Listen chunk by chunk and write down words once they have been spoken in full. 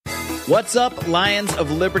What's up, Lions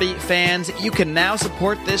of Liberty fans? You can now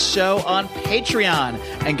support this show on Patreon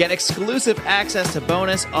and get exclusive access to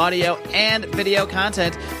bonus audio and video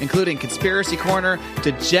content, including Conspiracy Corner,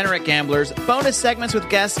 Degenerate Gamblers, bonus segments with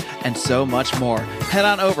guests, and so much more. Head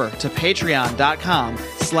on over to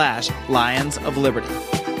patreon.com/Lions of Liberty.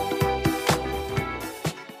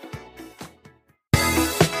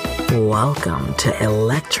 Welcome to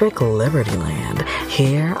Electric Libertyland,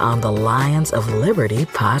 here on the Lions of Liberty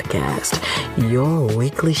podcast, your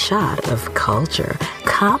weekly shot of culture,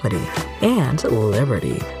 comedy, and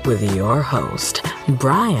liberty with your host,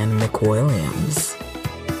 Brian McWilliams.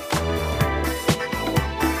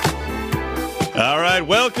 All right,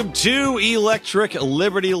 welcome to Electric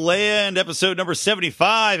Libertyland, episode number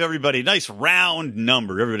 75, everybody. Nice round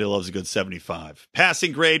number. Everybody loves a good 75.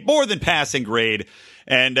 Passing grade, more than passing grade.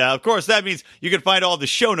 And, of course, that means you can find all the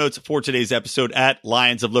show notes for today's episode at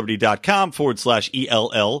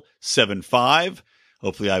lionsofliberty.com/ELL75.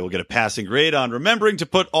 Hopefully I will get a passing grade on remembering to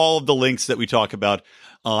put all of the links that we talk about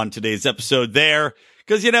on today's episode there.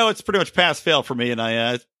 Because, you know, it's pretty much pass-fail for me, and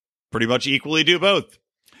I pretty much equally do both.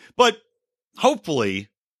 But hopefully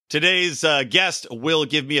today's guest will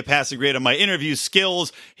give me a passing grade on my interview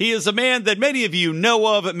skills. He is a man that many of you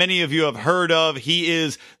know of, many of you have heard of. He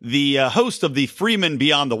is the host of the Freeman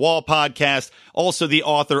Beyond the Wall podcast, also the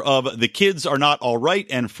author of The Kids Are Not All Right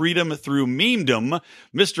and Freedom Through Memedom,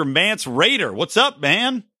 Mr. Mance Rayder. What's up,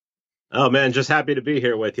 man? Oh, man, just happy to be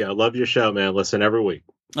here with you. I love your show, man. Listen every week.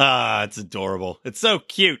 Ah, it's adorable. It's so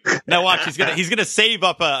cute. Now watch, he's gonna save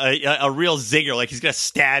up a real zinger, like he's gonna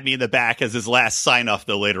stab me in the back as his last sign off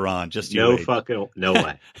though later on. Just you wait. No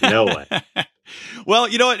way. No way. Well,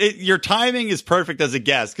 you know what? Your timing is perfect as a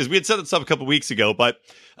guest, because we had set this up a couple weeks ago. But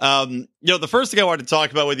you know, the first thing I wanted to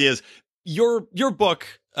talk about with you is your book,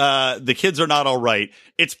 The Kids Are Not All Right.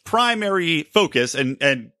 Its primary focus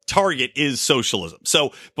and target is socialism.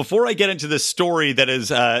 So before I get into this story that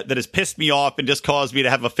has pissed me off and just caused me to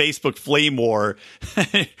have a Facebook flame war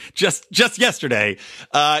just yesterday,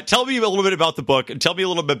 tell me a little bit about the book and tell me a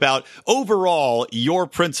little bit about overall your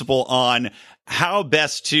principle on how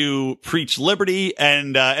best to preach liberty.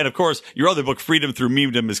 And of course, your other book, Freedom Through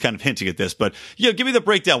Memedom, is kind of hinting at this. But, you know, give me the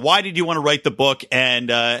breakdown. Why did you want to write the book? And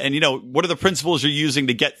you know, what are the principles you're using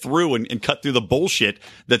to get through and cut through the bullshit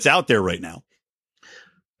that's out there right now?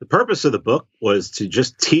 The purpose of the book was to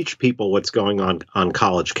just teach people what's going on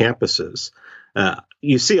college campuses.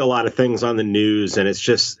 You see a lot of things on the news, and it's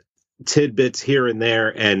just tidbits here and there.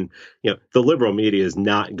 And, you know, the liberal media is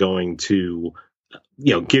not going to,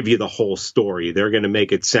 you know, give you the whole story. They're going to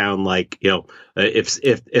make it sound like, you know,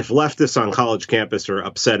 if leftists on college campus are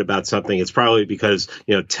upset about something, it's probably because,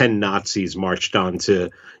 you know, 10 Nazis marched onto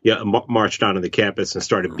the campus and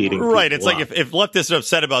started beating people right. It's up. like if leftists are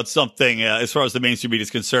upset about something, as far as the mainstream media is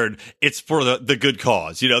concerned, it's for the good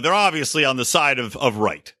cause. You know, they're obviously on the side of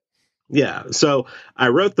right. Yeah. So I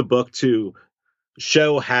wrote the book to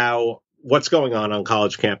show how what's going on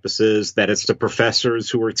college campuses, that it's the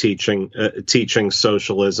professors who are teaching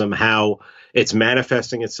socialism, how it's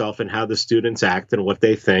manifesting itself in how the students act and what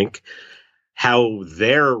they think, how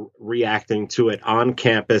they're reacting to it on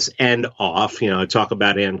campus and off. You know, I talk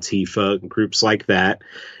about Antifa and groups like that.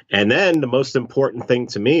 And then the most important thing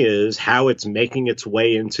to me is how it's making its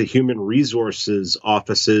way into human resources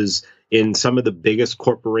offices in some of the biggest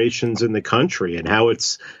corporations in the country, and how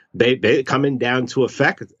it's coming down to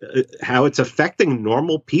how it's affecting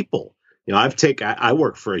normal people. You know, I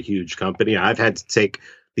work for a huge company. I've had to take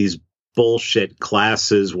these bullshit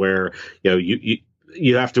classes where, you know,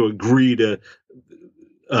 you have to agree to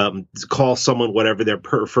call someone whatever their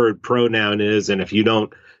preferred pronoun is, and if you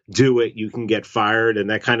don't do it, you can get fired, and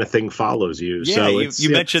that kind of thing follows you. Yeah, so you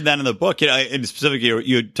mentioned that in the book. And specifically,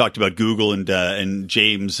 you talked about Google and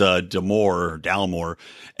James Dalmore.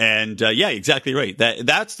 And yeah, exactly right.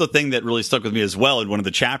 That's the thing that really stuck with me as well in one of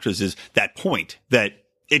the chapters, is that point that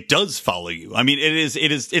it does follow you. I mean,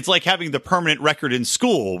 it's like having the permanent record in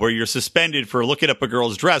school where you're suspended for looking up a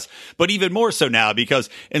girl's dress, but even more so now, because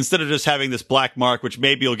instead of just having this black mark, which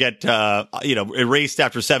maybe you'll get, erased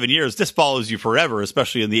after 7 years, this follows you forever,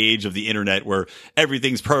 especially in the age of the internet where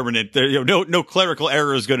everything's permanent. There, you know, no clerical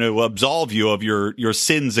error is going to absolve you of your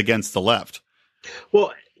sins against the left.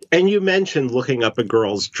 Well, and you mentioned looking up a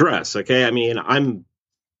girl's dress. Okay. I mean,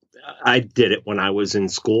 I did it when I was in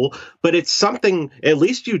school, but it's something, at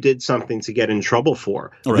least you did something to get in trouble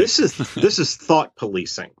for. Right. This is thought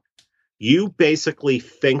policing. You basically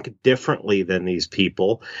think differently than these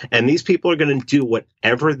people, and these people are going to do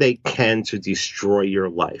whatever they can to destroy your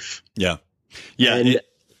life. Yeah. Yeah. And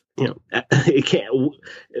it can't.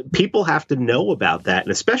 People have to know about that,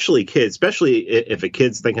 and especially kids, especially if a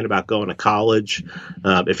kid's thinking about going to college,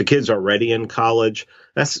 if a kid's already in college.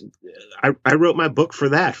 I wrote my book for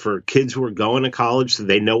that, for kids who are going to college, so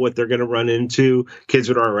they know what they're going to run into. Kids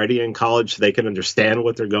that are already in college, so they can understand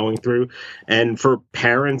what they're going through, and for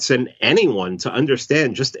parents and anyone to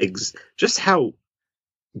understand just how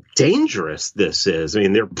dangerous this is. I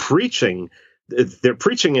mean, they're preaching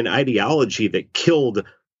an ideology that killed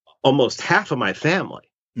almost half of my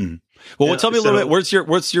family. Mm. Well, tell me a little bit. Where's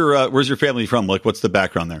your family from? Like, what's the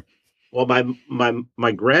background there? Well,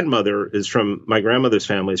 my grandmother's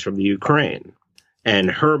family is from the Ukraine,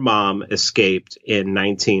 and her mom escaped in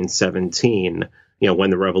 1917. When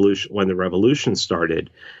the revolution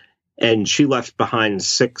started, and she left behind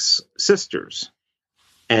 6 sisters.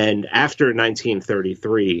 And after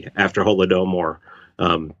 1933, after Holodomor,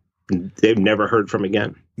 they've never heard from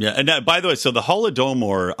again. Yeah. And by the way, so the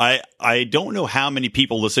Holodomor, I don't know how many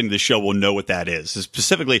people listening to the show will know what that is.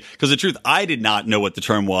 Specifically, because the truth, I did not know what the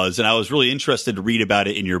term was, and I was really interested to read about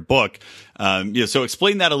it in your book. So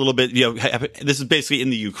explain that a little bit. This is basically in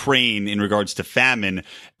the Ukraine in regards to famine,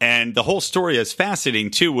 and the whole story is fascinating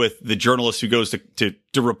too, with the journalist who goes to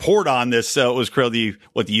report on this. It was called the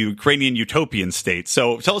Ukrainian utopian state.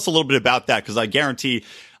 So tell us a little bit about that, because I guarantee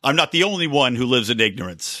I'm not the only one who lives in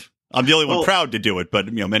ignorance. I'm the only one proud to do it,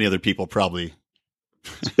 but many other people probably.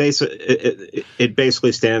 It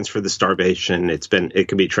basically stands for the starvation. It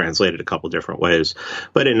can be translated a couple different ways.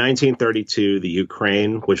 But in 1932, the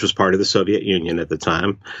Ukraine, which was part of the Soviet Union at the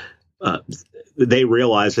time, they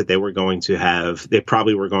realized that they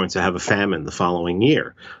probably were going to have a famine the following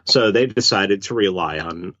year. So they decided to rely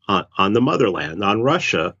on the motherland, on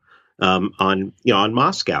Russia, on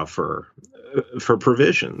Moscow for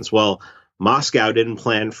provisions. Well, Moscow didn't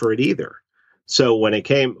plan for it either. So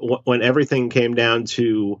when everything came down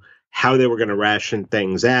to how they were going to ration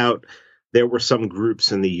things out, there were some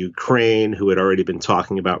groups in the Ukraine who had already been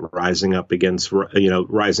talking about rising up against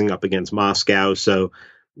Moscow. So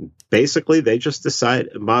basically,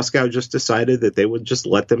 Moscow just decided that they would just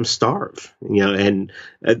let them starve. And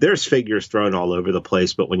there's figures thrown all over the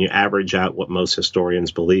place, but when you average out what most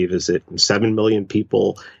historians believe is that 7 million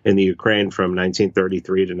people in the Ukraine from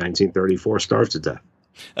 1933 to 1934 starved to death.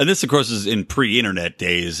 And this, of course, is in pre-internet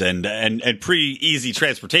days and pre-easy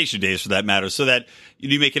transportation days, for that matter, so that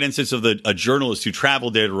you make an instance of a journalist who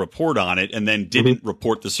traveled there to report on it and then didn't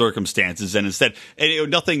report the circumstances. And instead, there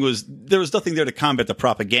was nothing there to combat the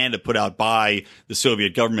propaganda put out by the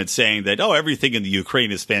Soviet government saying that, everything in the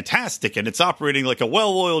Ukraine is fantastic and it's operating like a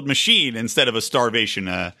well-oiled machine instead of a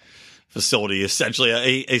starvation facility, essentially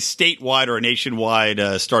a statewide or a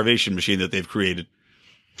nationwide starvation machine that they've created.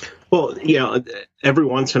 Well, every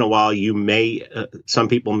once in a while, some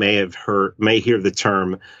people may hear the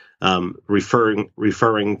term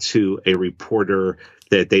referring to a reporter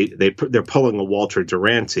that they're pulling a Walter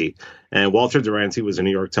Duranty. And Walter Duranty was a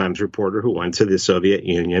New York Times reporter who went to the Soviet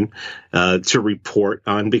Union to report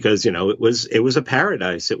on, because it was a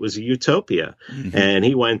paradise, it was a utopia, and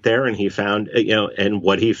he went there and he found and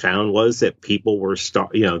what he found was that people were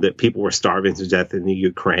starving to death in the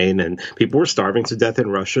Ukraine, and people were starving to death in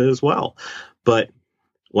Russia as well. But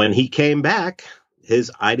when he came back,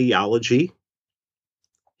 his ideology,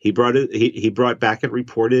 he brought back and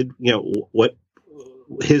reported what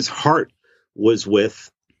his heart was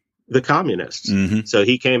with the communists. So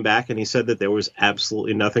he came back and he said that there was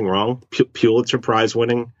absolutely nothing wrong. Pulitzer Prize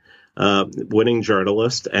winning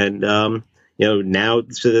journalist, and now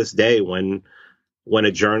to this day, when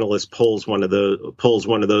a journalist pulls one of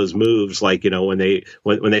those moves, like when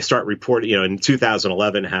they start reporting, in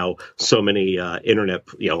 2011, how so many internet,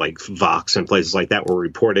 like Vox and places like that, were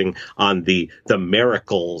reporting on the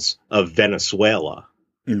miracles of Venezuela.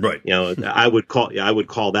 Right. I would call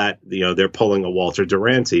that, they're pulling a Walter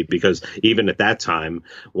Duranty, because even at that time,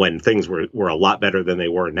 when things were a lot better than they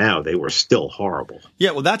were now, they were still horrible.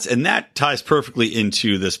 Yeah, well, that ties perfectly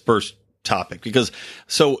into this first topic, because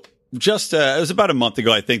just it was about a month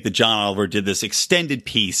ago, I think, that John Oliver did this extended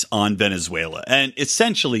piece on Venezuela, and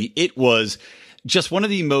essentially it was just one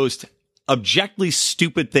of the most objectively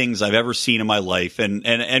stupid things I've ever seen in my life, and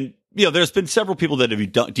there's been several people that have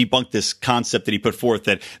debunked this concept that he put forth,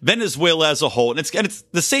 that Venezuela as a whole, and it's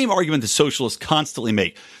the same argument that socialists constantly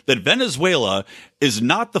make, that Venezuela is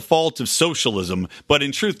not the fault of socialism, but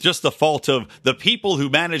in truth, just the fault of the people who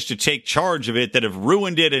managed to take charge of it, that have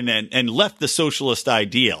ruined it and left the socialist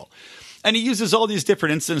ideal. And he uses all these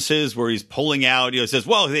different instances where he's pulling out, he says,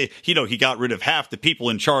 well, he got rid of half the people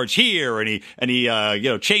in charge here, and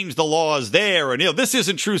he changed the laws there, and this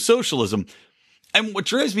isn't true socialism. And what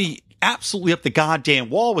drives me absolutely up the goddamn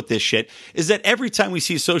wall with this shit is that every time we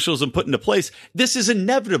see socialism put into place, this is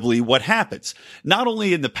inevitably what happens. Not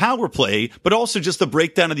only in the power play, but also just the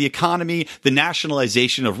breakdown of the economy, the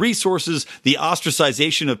nationalization of resources, the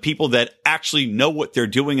ostracization of people that actually know what they're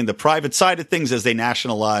doing in the private side of things as they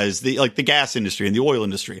nationalize the gas industry and the oil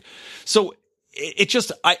industry. So it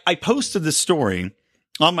just, I posted this story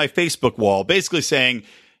on my Facebook wall, basically saying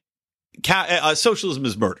socialism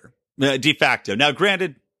is murder, de facto. Now,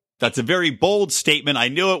 granted, that's a very bold statement. I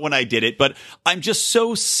knew it when I did it, but I'm just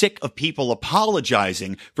so sick of people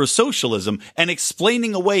apologizing for socialism and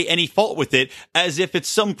explaining away any fault with it as if it's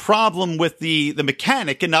some problem with the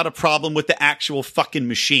mechanic and not a problem with the actual fucking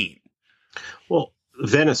machine. Well,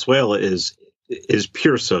 Venezuela is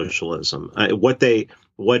pure socialism. What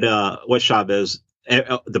Chavez,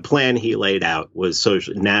 the plan he laid out was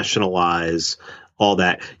nationalize all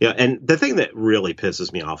that, and the thing that really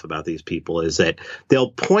pisses me off about these people is that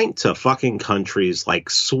they'll point to fucking countries like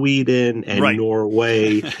Sweden and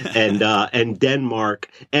Norway and Denmark.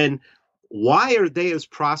 And why are they as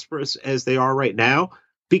prosperous as they are right now?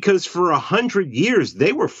 Because for 100 years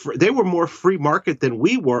they were more free market than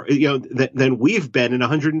we were, than we've been in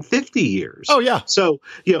 150 years. Oh yeah. So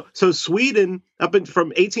Sweden from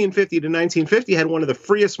 1850 to 1950 had one of the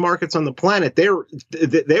freest markets on the planet. They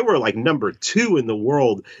were like number 2 in the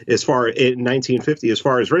world in 1950 as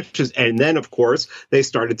far as riches. And then of course they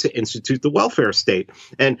started to institute the welfare state.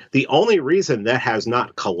 And the only reason that has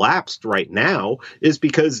not collapsed right now is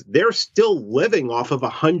because they're still living off of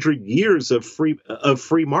 100 years of free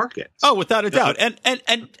markets. Oh, without a doubt. And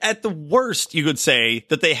at the worst, you could say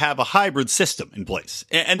that they have a hybrid system in place.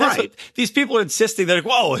 And that's what these people are insisting that,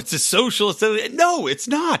 whoa, it's a socialist. No, it's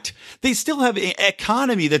not. They still have an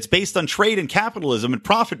economy that's based on trade and capitalism and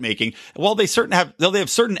profit making. While they have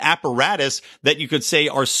certain apparatus that you could say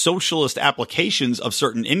are socialist applications of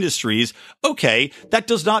certain industries. Okay, that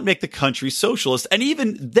does not make the country socialist. And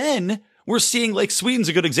even then, we're seeing, like, Sweden's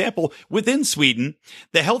a good example. Within Sweden,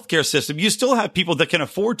 the healthcare system, you still have people that can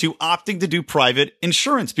afford to opting to do private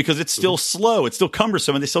insurance because it's still slow. It's still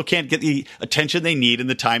cumbersome and they still can't get the attention they need in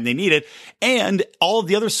the time they need it. And all of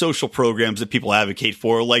the other social programs that people advocate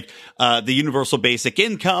for, like the universal basic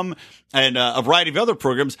income and a variety of other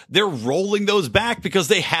programs, they're rolling those back because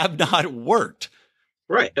they have not worked.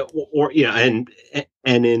 Right. And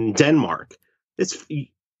in Denmark, it's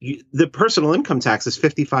the personal income tax is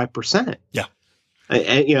 55%. Yeah.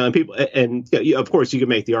 And people, of course you can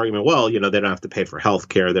make the argument, well, they don't have to pay for health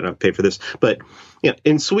care. They don't have to pay for this. But,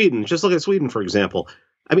 in Sweden, just look at Sweden, for example.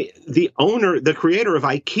 I mean, the creator of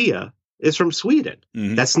IKEA is from Sweden.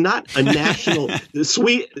 Mm-hmm. That's not a national.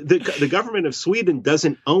 The government of Sweden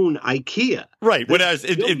doesn't own IKEA. Right. Whereas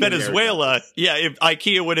in Venezuela, if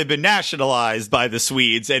IKEA would have been nationalized by the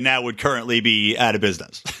Swedes and now would currently be out of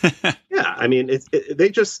business. Yeah, I mean, they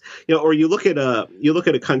just or you look at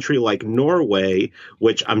a country like Norway,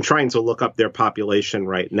 which I'm trying to look up their population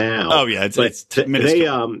right now. Oh yeah, it's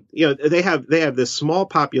they have this small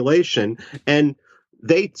population and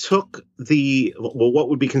they took what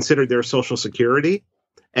would be considered their social security,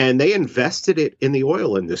 and they invested it in the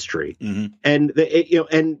oil industry, and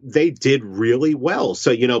they did really well.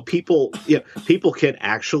 So people can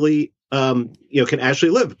actually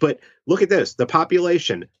live. But look at this: the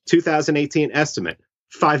population 2018 estimate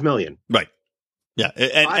 5 million. Right. Yeah,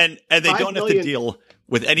 and they don't have to deal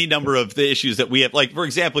with any number of the issues that we have. Like, for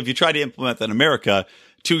example, if you try to implement that in America,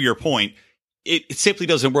 to your point, it simply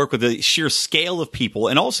doesn't work with the sheer scale of people.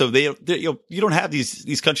 And also you don't have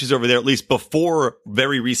these countries over there, at least before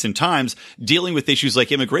very recent times, dealing with issues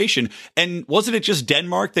like immigration. And wasn't it just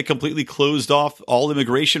Denmark that completely closed off all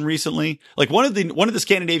immigration recently? Like one of the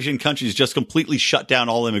Scandinavian countries just completely shut down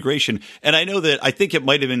all immigration. And I know that I think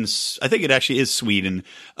it actually is Sweden,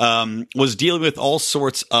 was dealing with all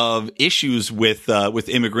sorts of issues with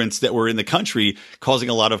immigrants that were in the country, causing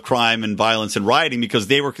a lot of crime and violence and rioting because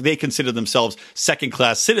they considered themselves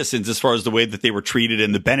second-class citizens as far as the way that they were treated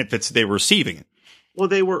and the benefits they were receiving. Well,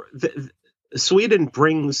 Sweden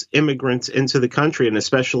brings immigrants into the country, and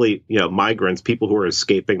especially migrants, people who are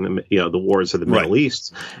escaping the wars of the Middle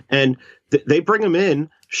East, and they bring them in,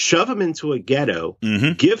 shove them into a ghetto,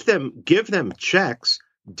 give them checks,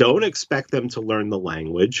 don't expect them to learn the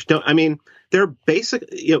language. They're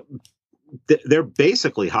basically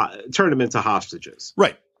turn them into hostages.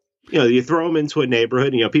 Right. You throw them into a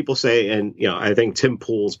neighborhood, people say, and, I think Tim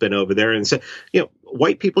Pool's been over there and said,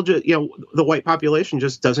 white people, the white population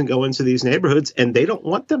just doesn't go into these neighborhoods and they don't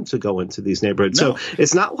want them to go into these neighborhoods. No. So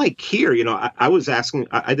it's not like here, I was asking,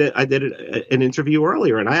 I did an interview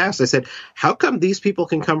earlier and I said, how come these people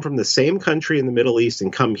can come from the same country in the Middle East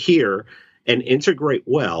and come here and integrate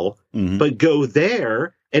well, but go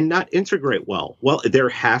there and not integrate well. Well, there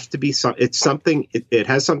have to be some. It's something. It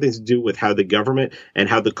has something to do with how the government and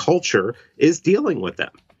how the culture is dealing with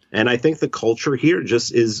them. And I think the culture here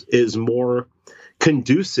just is more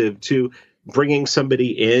conducive to bringing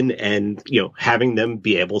somebody in and, having them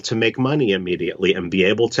be able to make money immediately and be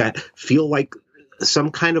able to feel like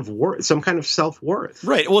some kind of worth, some kind of self-worth.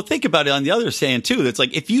 Right. Well, think about it on the other hand, too. It's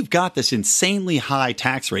like if you've got this insanely high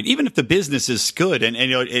tax rate, even if the business is good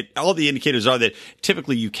and all the indicators are that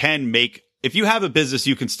typically you can make, if you have a business,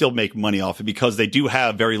 you can still make money off it because they do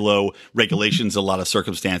have very low regulations in a lot of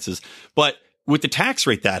circumstances. But with the tax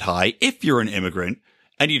rate that high, if you're an immigrant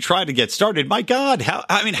and you try to get started, my God,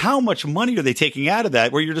 how much money are they taking out of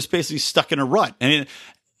that where you're just basically stuck in a rut?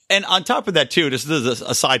 And on top of that, too, this is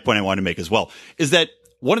a side point I want to make as well, is that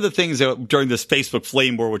one of the things that during this Facebook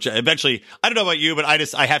flame war, which eventually, I don't know about you, but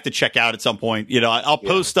I have to check out at some point. I'll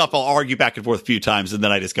post stuff, I'll argue back and forth a few times, and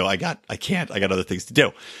then I just go, I got other things to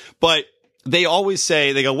do. But they always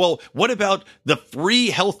say, they go, well, what about the free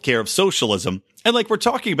healthcare of socialism? And like we're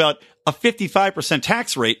talking about a 55%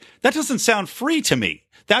 tax rate, that doesn't sound free to me.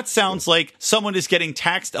 That sounds like someone is getting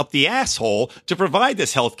taxed up the asshole to provide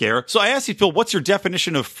this healthcare. So I asked you, Phil, what's your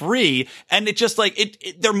definition of free? And it just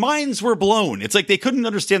like their minds were blown. It's like they couldn't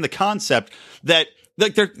understand the concept that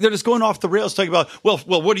like they're just going off the rails talking about, well,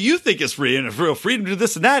 what do you think is free and real freedom to do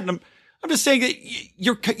this and that? And I'm just saying that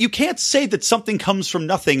you can't say that something comes from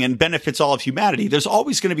nothing and benefits all of humanity. There's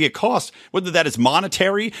always going to be a cost, whether that is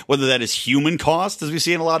monetary, whether that is human cost, as we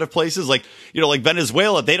see in a lot of places, like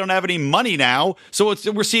Venezuela. They don't have any money now, so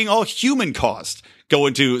we're seeing all human cost go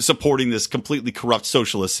into supporting this completely corrupt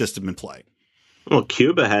socialist system in play. Well,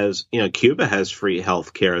 Cuba has free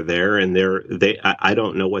health care there, and I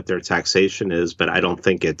don't know what their taxation is, but I don't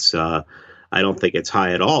think it's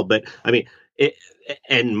high at all. But I mean,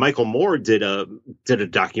 and Michael Moore did a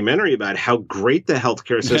documentary about how great the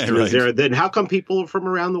healthcare system is there. Then how come people from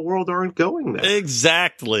around the world aren't going there?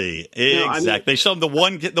 Exactly. They show them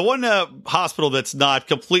the one hospital that's not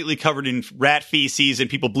completely covered in rat feces and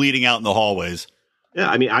people bleeding out in the hallways. Yeah,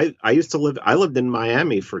 I mean, I lived in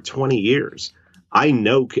Miami for 20 years. I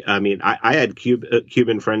know, I had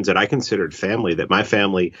Cuban friends that I considered family, that my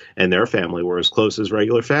family and their family were as close as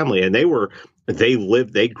regular family. And they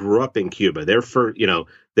grew up in Cuba. They're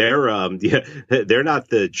not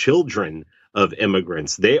the children of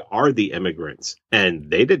immigrants. They are the immigrants,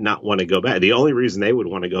 and they did not want to go back. The only reason they would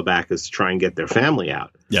want to go back is to try and get their family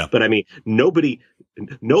out. Yeah. But I mean, nobody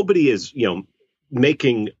is,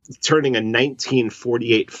 turning a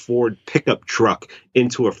 1948 Ford pickup truck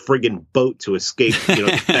into a friggin' boat to escape,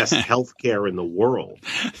 the best healthcare in the world.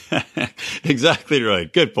 Exactly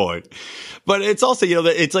right. Good point. But it's also,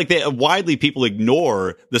 it's like widely people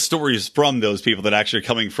ignore the stories from those people that actually are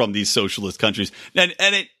coming from these socialist countries. And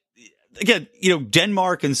it, again,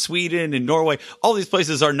 Denmark and Sweden and Norway, all these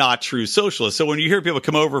places are not true socialists. So when you hear people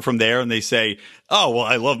come over from there and they say, oh, well,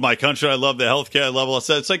 I love my country, I love the healthcare, I love all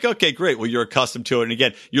that, it's like, okay, great. Well, you're accustomed to it. And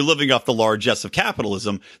again, you're living off the largesse of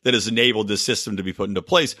capitalism that has enabled this system to be put into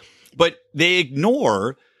place. But they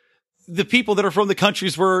ignore the people that are from the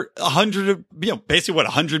countries where 100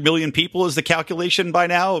 million people is the calculation by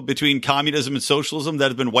now between communism and socialism that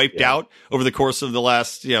have been wiped out over the course of the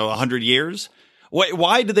last, 100 years.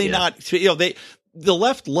 Why do they not? The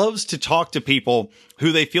left loves to talk to people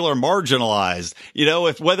who they feel are marginalized.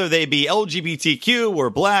 Whether they be LGBTQ or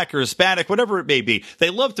black or Hispanic, whatever it may be, they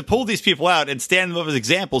love to pull these people out and stand them up as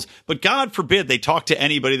examples. But God forbid they talk to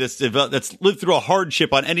anybody that's lived through a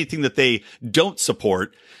hardship on anything that they don't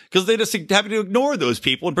support, because they just have to ignore those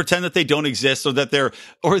people and pretend that they don't exist, or that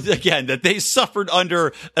that they suffered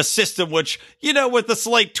under a system which, with a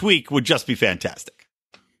slight tweak would just be fantastic.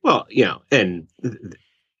 Well, and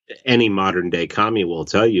any modern day commie will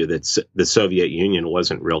tell you that the Soviet Union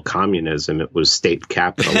wasn't real communism. It was state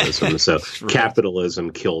capitalism. So capitalism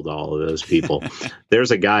killed all of those people. There's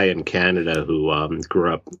a guy in Canada who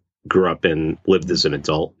grew up and lived as an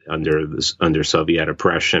adult under Soviet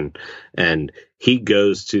oppression. And he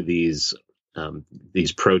goes to these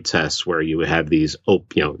protests where you have these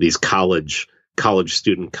college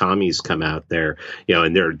student commies come out there,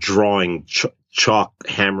 and they're drawing chalk,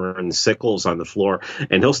 hammer, and sickles on the floor,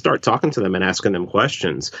 and he'll start talking to them and asking them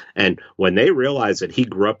questions. And when they realize that he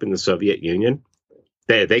grew up in the Soviet Union,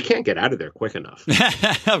 they can't get out of there quick enough.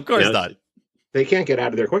 Of course not. They can't get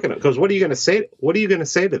out of there quick enough, because what are you going to say? What are you going to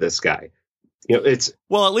say to this guy?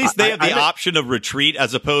 Well, at least they have the option of retreat,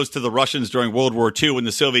 as opposed to the Russians during World War II, when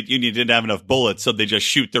the Soviet Union didn't have enough bullets, so they just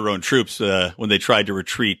shoot their own troops when they tried to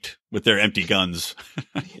retreat with their empty guns.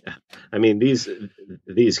 Yeah. I mean,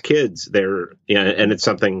 these kids, they're, and it's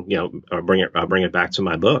something, I'll bring it back to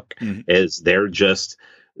my book, is they're,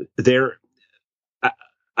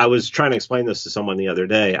 I was trying to explain this to someone the other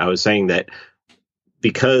day. I was saying that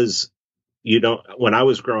because when I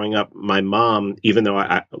was growing up, my mom, even though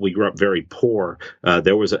we grew up very poor,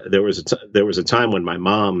 there was a time when my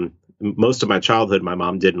mom, most of my childhood, my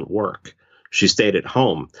mom didn't work. She stayed at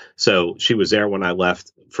home. So she was there when I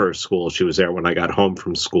left for school. She was there when I got home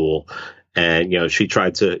from school. And, she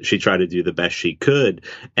tried to do the best she could.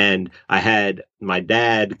 And I had my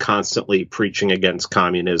dad constantly preaching against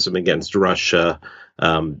communism, against Russia,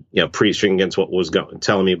 preaching against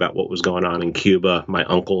telling me about what was going on in Cuba. My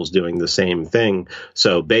uncle's doing the same thing.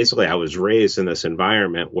 So basically I was raised in this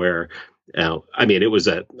environment where, I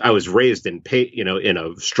was raised in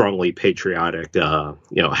a strongly patriotic,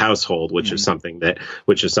 household, which is something that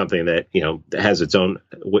has its own,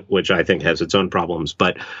 which I think has its own problems.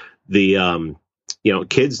 But the,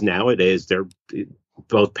 kids nowadays,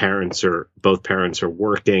 both parents are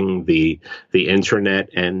working. The internet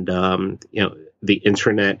and, the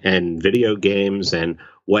internet and video games and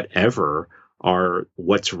whatever are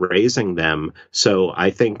what's raising them. So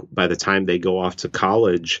I think by the time they go off to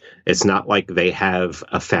college, it's not like they have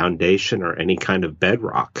a foundation or any kind of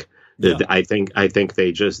bedrock. Yeah. I think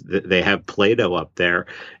they have Play-Doh up there,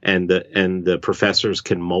 and the professors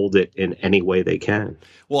can mold it in any way they can.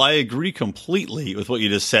 Well, I agree completely with what you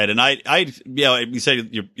just said, and you said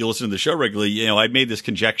you listen to the show regularly. I made this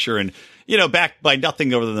conjecture, and backed by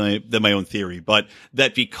nothing other than my own theory, but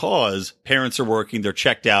that because parents are working, they're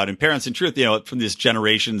checked out, and parents, in truth, from these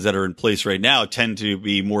generations that are in place right now, tend to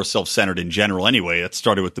be more self-centered in general. Anyway, it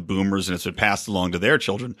started with the boomers, and it's been passed along to their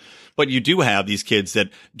children. But you do have these kids that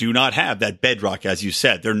do not have that bedrock, as you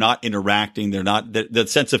said. They're not interacting. They're not the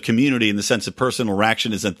sense of community and the sense of personal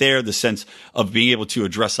interaction isn't there. The sense of being able to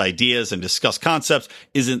address ideas and discuss concepts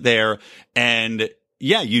isn't there. And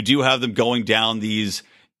yeah, you do have them going down these.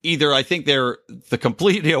 Either I think they're the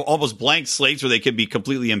complete, almost blank slates where they can be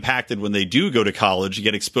completely impacted when they do go to college, you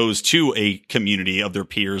get exposed to a community of their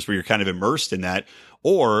peers where you're kind of immersed in that.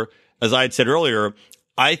 Or, as I had said earlier,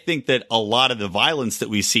 I think that a lot of the violence that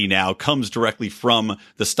we see now comes directly from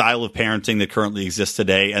the style of parenting that currently exists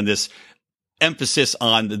today and this emphasis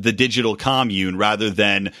on the digital commune rather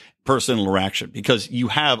than personal interaction, because you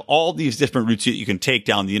have all these different routes that you can take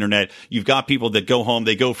down the internet. You've got people that go home,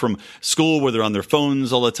 they go from school where they're on their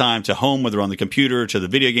phones all the time to home where they're on the computer to the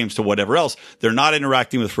video games to whatever else. They're not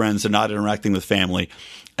interacting with friends. They're not interacting with family.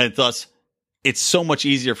 And thus, it's so much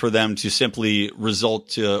easier for them to simply result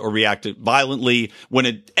to or react violently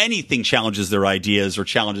when anything challenges their ideas or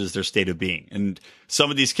challenges their state of being. And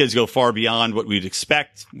some of these kids go far beyond what we'd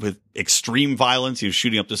expect with extreme violence,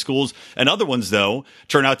 shooting up the schools. And other ones, though,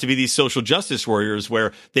 turn out to be these social justice warriors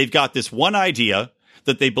where they've got this one idea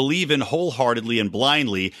that they believe in wholeheartedly and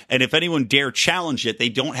blindly. And if anyone dare challenge it, they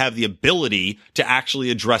don't have the ability to actually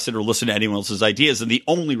address it or listen to anyone else's ideas. And the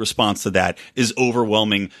only response to that is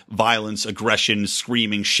overwhelming violence, aggression,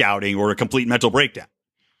 screaming, shouting, or a complete mental breakdown.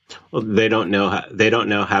 Well, they don't know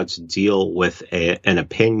how to deal with an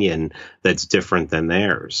opinion that's different than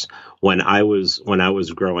theirs. When I was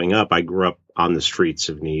growing up, I grew up on the streets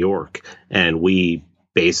of New York, and we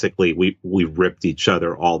ripped each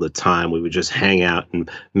other all the time. We would just hang out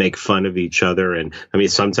and make fun of each other. And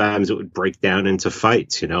sometimes it would break down into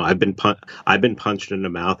fights. I've been punched in the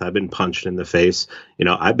mouth. I've been punched in the face.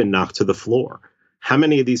 I've been knocked to the floor. How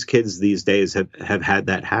many of these kids these days have had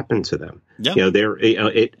that happen to them? Yeah.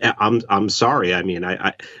 I'm sorry.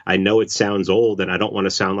 I know it sounds old, and I don't want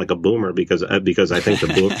to sound like a boomer because I think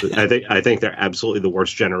I think they're absolutely the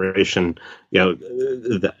worst generation.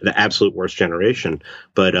 The absolute worst generation.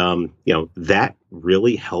 But that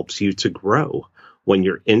really helps you to grow when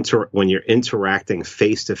you're interacting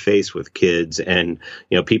face to face with kids and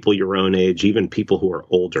people your own age, even people who are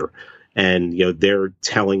older. And they're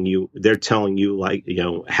telling you like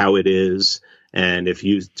how it is, and if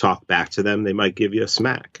you talk back to them, they might give you a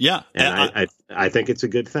smack. Yeah, and I think it's a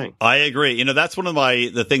good thing. I agree. That's one of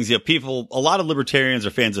the things. A lot of libertarians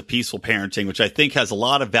are fans of peaceful parenting, which I think has a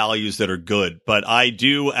lot of values that are good. But I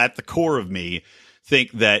do, at the core of me,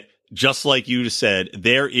 think that just like you said,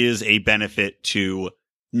 there is a benefit to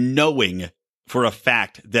knowing for a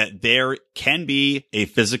fact that there can be a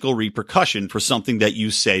physical repercussion for something that you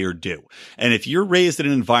say or do. And if you're raised in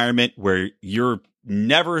an environment where you're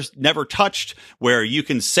never touched, where you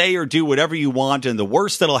can say or do whatever you want, and the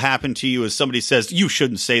worst that'll happen to you is somebody says, you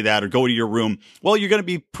shouldn't say that, or go to your room, well, you're going to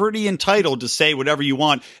be pretty entitled to say whatever you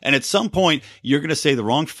want. And at some point, you're going to say the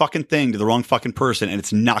wrong fucking thing to the wrong fucking person, and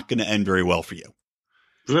it's not going to end very well for you.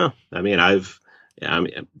 No, Yeah, I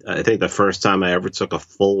mean, I think the first time I ever took a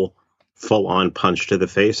full on punch to the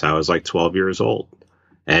face, I was like 12 years old.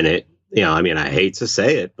 And it, I mean, I hate to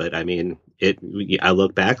say it, but I mean, I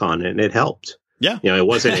look back on it and it helped. Yeah. It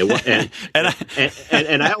wasn't,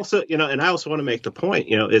 and I also, and I also want to make the point,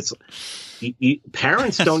 it's,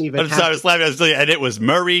 parents don't even and it was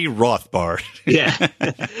Murray Rothbard. Yeah.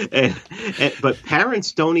 But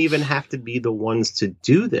parents don't even have to be the ones to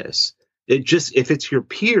do this. It just, if it's your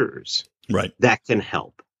peers, right, that can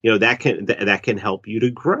help. That can help you to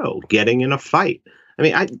grow. Getting in a fight. I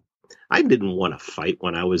mean, I didn't want to fight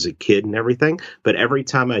when I was a kid and everything, but every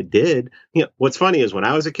time I did, what's funny is when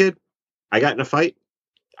I was a kid, I got in a fight,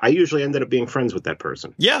 I usually ended up being friends with that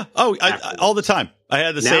person. Yeah. Oh, I all the time. I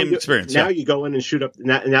had the same experience. Now you go in and shoot up.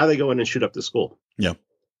 Now they go in and shoot up the school. Yeah.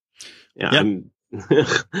 Yeah.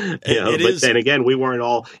 Then again, we weren't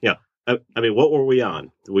all, I mean, what were we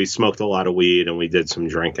on? We smoked a lot of weed and we did some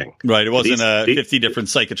drinking. Right. It wasn't 50 different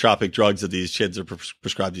psychotropic drugs that these kids are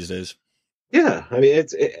prescribed these days. Yeah. I mean,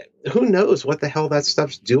 who knows what the hell that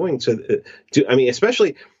stuff's doing I mean,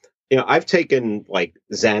 especially, I've taken like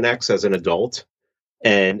Xanax as an adult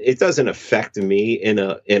and it doesn't affect me in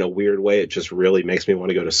a weird way. It just really makes me want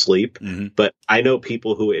to go to sleep. Mm-hmm. But I know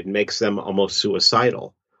people who it makes them almost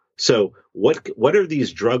suicidal. So what are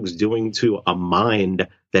these drugs doing to a mind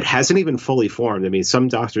that hasn't even fully formed? I mean, some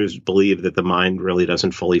doctors believe that the mind really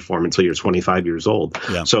doesn't fully form until you're 25 years old.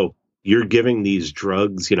 Yeah. So you're giving these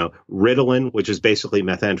drugs, Ritalin, which is basically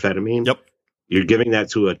methamphetamine. Yep. You're giving that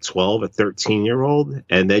to a 12, a 13-year-old,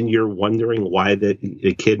 and then you're wondering why the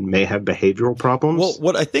kid may have behavioral problems. Well,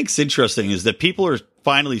 what I think is interesting is that people are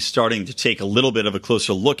finally starting to take a little bit of a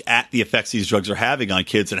closer look at the effects these drugs are having on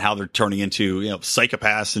kids and how they're turning into,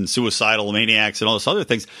 psychopaths and suicidal maniacs and all those other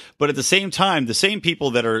things. But at the same time, the same people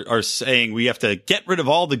that are saying we have to get rid of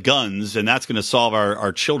all the guns and that's going to solve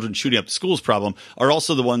our children shooting up the schools problem are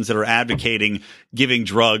also the ones that are advocating giving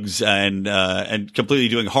drugs and completely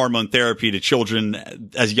doing hormone therapy to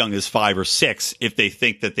children as young as 5 or 6 if they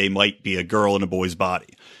think that they might be a girl in a boy's body.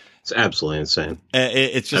 It's absolutely insane.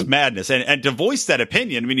 It's just madness. And to voice that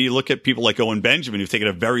opinion, I mean, you look at people like Owen Benjamin, who've taken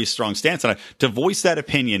a very strong stance on it. To voice that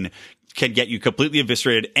opinion can get you completely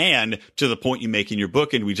eviscerated and to the point you make in your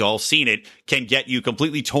book, and we've all seen it, can get you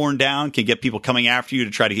completely torn down, can get people coming after you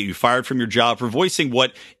to try to get you fired from your job for voicing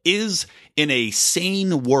what is, in a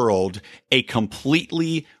sane world, a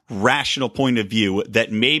completely rational point of view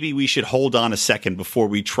that maybe we should hold on a second before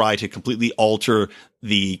we try to completely alter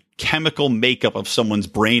the chemical makeup of someone's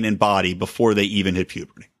brain and body before they even hit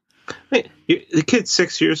puberty. Hey, the kid's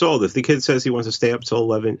 6 years old. If the kid says he wants to stay up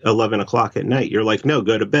till 11 o'clock at night, you're like, no,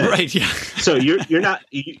 go to bed. Right. Yeah. So you're not,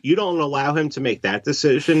 you don't allow him to make that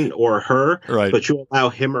decision or her, right, but you allow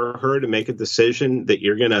him or her to make a decision that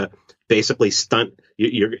you're going to basically stunt,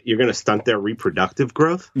 you're going to stunt their reproductive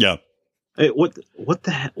growth. Yeah. Hey, what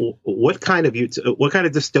kind of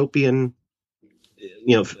dystopian,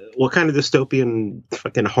 what kind of dystopian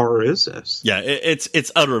fucking horror is this? Yeah.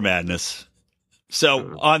 It's utter madness.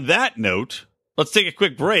 So on that note, let's take a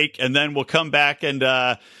quick break and then we'll come back and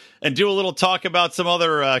do a little talk about some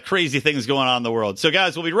other crazy things going on in the world. So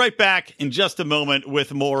guys, we'll be right back in just a moment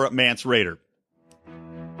with more Mance Rayder.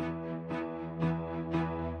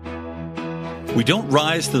 We don't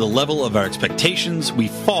rise to the level of our expectations, we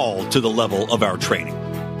fall to the level of our training.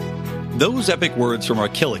 Those epic words from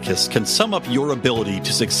Archilochus can sum up your ability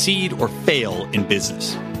to succeed or fail in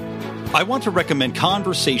business. I want to recommend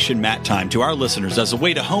Conversation Mat Time to our listeners as a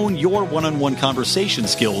way to hone your one-on-one conversation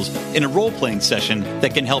skills in a role-playing session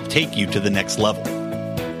that can help take you to the next level.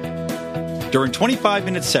 During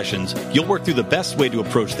 25-minute sessions, you'll work through the best way to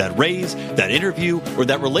approach that raise, that interview, or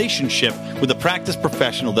that relationship with a practiced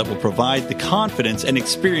professional that will provide the confidence and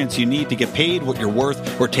experience you need to get paid what you're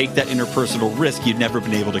worth or take that interpersonal risk you've never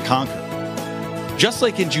been able to conquer. Just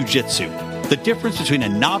like in jiu-jitsu, the difference between a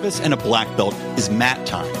novice and a black belt is mat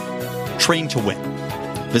time. Train to win.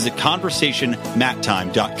 Visit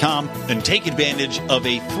conversationmattime.com and take advantage of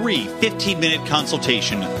a free 15-minute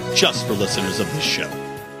consultation just for listeners of this show.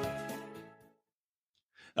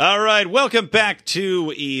 All right, welcome back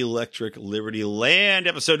to Electric Libertyland,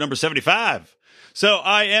 episode number 75. So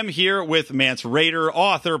I am here with Mance Rayder,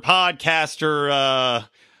 author, podcaster,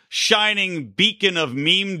 shining beacon of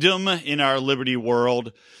memedom in our liberty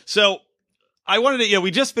world. So I wanted to,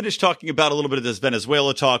 we just finished talking about a little bit of this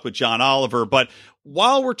Venezuela talk with John Oliver, but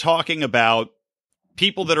while we're talking about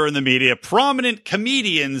people that are in the media, prominent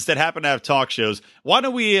comedians that happen to have talk shows, why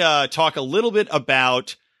don't we talk a little bit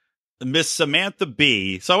about Miss Samantha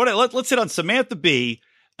Bee? So let's hit on Samantha Bee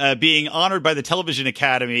being honored by the Television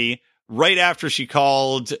Academy right after she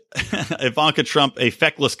called Ivanka Trump a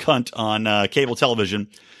feckless cunt on cable television,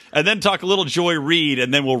 and then talk a little Joy Reid,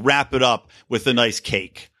 and then we'll wrap it up with a nice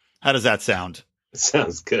cake. How does that sound?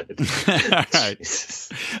 Sounds good. All right.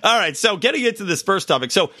 All right. So getting into this first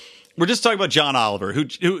topic. So we're just talking about John Oliver, who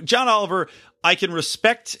John Oliver, I can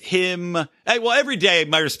respect him. Well, every day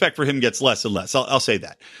my respect for him gets less and less. I'll say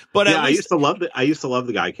that. But yeah, I used to love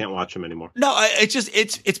the guy. I can't watch him anymore. No,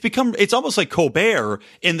 it's almost like Colbert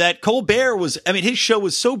in that Colbert was, I mean, his show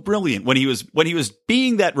was so brilliant when he was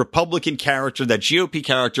being that Republican character, that GOP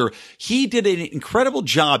character. He did an incredible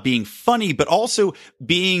job being funny, but also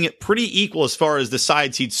being pretty equal as far as the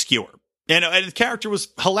sides he'd skewer. And his character was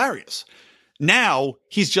hilarious. Now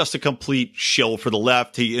he's just a complete shill for the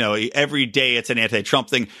left. Every day it's an anti-Trump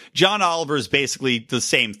thing. John Oliver is basically the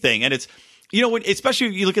same thing. And it's, especially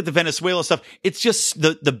if you look at the Venezuela stuff, it's just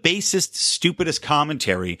the basest, stupidest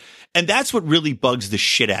commentary. And that's what really bugs the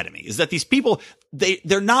shit out of me, is that these people,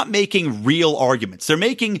 they're not making real arguments. They're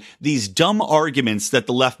making these dumb arguments that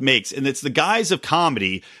the left makes. And it's the guise of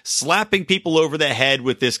comedy slapping people over the head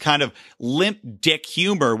with this kind of limp dick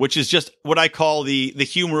humor, which is just what I call the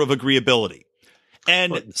humor of agreeability.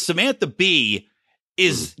 And Samantha Bee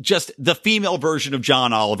is just the female version of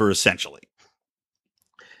John Oliver, essentially.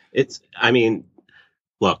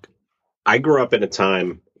 Look, I grew up in a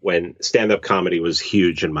time when stand-up comedy was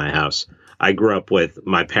huge in my house. I grew up with,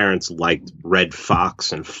 my parents liked Red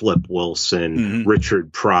Fox and Flip Wilson,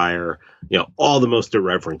 Richard Pryor, all the most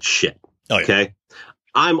irreverent shit. Oh, yeah. Okay.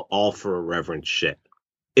 I'm all for irreverent shit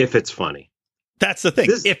if it's funny. That's the thing.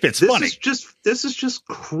 If it's funny, this is just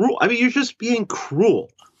cruel. I mean, you're just being cruel.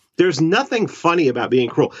 There's nothing funny about being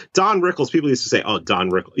cruel. Don Rickles, people used to say, "Oh, Don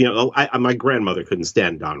Rickles." My grandmother couldn't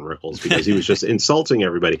stand Don Rickles because he was just insulting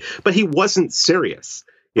everybody. But he wasn't serious.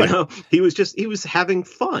 You know, he was having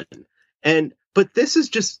fun. But this is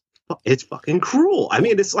it's fucking cruel. I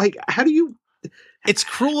mean, it's like, how do you? It's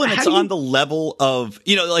cruel, and it's on the level of,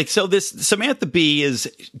 so this Samantha Bee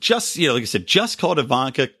is just, like I said, just called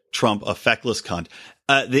Ivanka Trump a feckless cunt.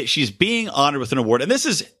 That she's being honored with an award. And this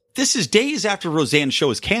is days after Roseanne's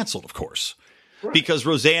show is canceled, of course, because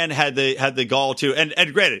Roseanne had the gall to,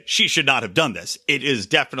 and granted, she should not have done this. It is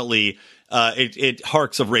definitely, it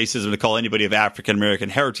harks of racism to call anybody of African-American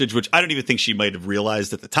heritage, which I don't even think she might have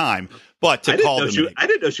realized at the time, but I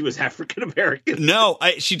didn't know she was African-American. No,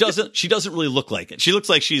 she doesn't really look like it. She looks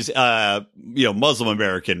like she's, Muslim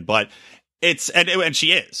American, but and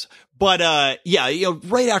she is. But,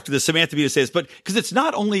 right after this, Samantha Bee says, but because it's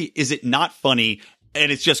not only is it not funny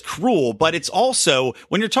and it's just cruel, but it's also,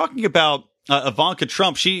 when you're talking about Ivanka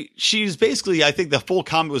Trump, she's basically, I think the full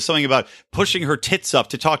comment was something about pushing her tits up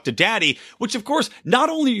to talk to daddy, which of course, not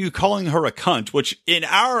only are you calling her a cunt, which in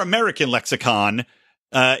our American lexicon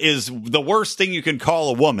is the worst thing you can call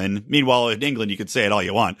a woman. Meanwhile, in England, you could say it all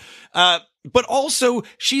you want. But also,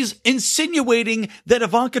 she's insinuating that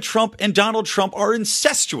Ivanka Trump and Donald Trump are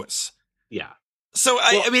incestuous. Yeah. So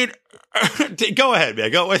I mean, go ahead,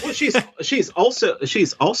 man. Go ahead. Well, she's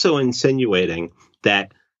also insinuating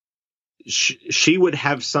that she would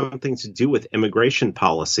have something to do with immigration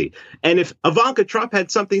policy, and if Ivanka Trump had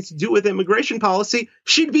something to do with immigration policy,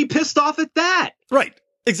 she'd be pissed off at that. Right.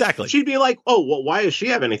 Exactly. She'd be like, "Oh, well, why does she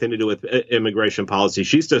have anything to do with immigration policy?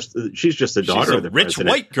 She's just a daughter of the rich president.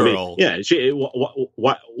 White girl." I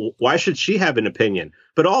mean, why should she have an opinion?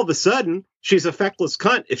 But all of a sudden, she's a feckless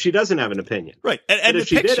cunt if she doesn't have an opinion. Right. And if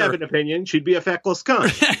she did have an opinion, she'd be a feckless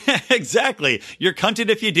cunt. Exactly. You're cunted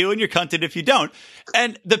if you do, and you're cunted if you don't.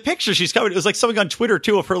 And the picture she's covered, it was like something on Twitter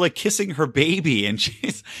too of her like kissing her baby. And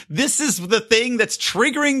this is the thing that's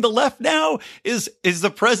triggering the left now is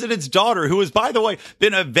the president's daughter, who has, by the way,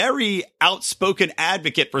 been a very outspoken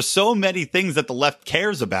advocate for so many things that the left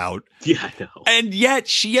cares about. Yeah, I know. And yet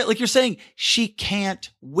like you're saying, she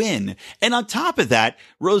can't win. And on top of that,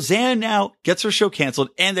 Roseanne now gets her show canceled,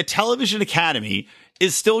 and the Television Academy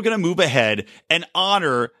is still going to move ahead and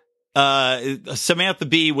honor Samantha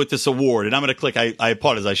Bee with this award. And I'm going to click. I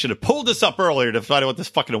apologize. I should have pulled this up earlier to find out what this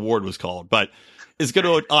fucking award was called, but is going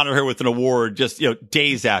to honor her with an award just,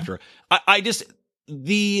 days after. I just,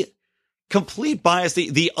 the complete bias,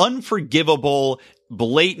 the unforgivable,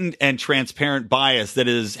 blatant and transparent bias that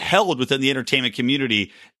is held within the entertainment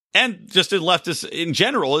community and just in leftists in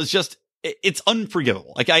general is just, it's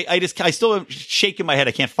unforgivable. Like I still am shaking my head.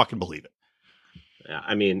 I can't fucking believe it.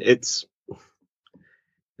 I mean,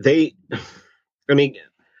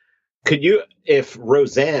 if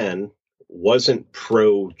Roseanne wasn't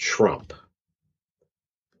pro-Trump,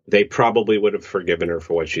 they probably would have forgiven her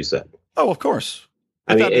for what she said. Oh, of course.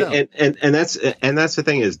 I mean, and that's the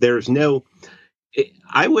thing is, there's no,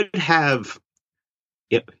 I would have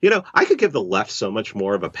I could give the left so much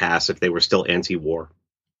more of a pass if they were still anti-war.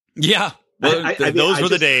 Yeah, well, those were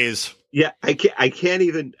the days. Yeah, I can't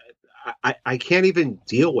even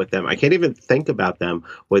deal with them. I can't even think about them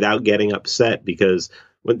without getting upset because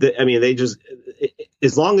they just,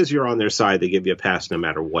 as long as you're on their side, they give you a pass no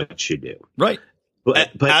matter what you do. Right.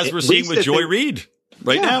 But as we're seeing with Joy Reid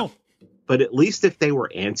now. But at least if they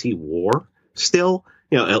were anti-war still,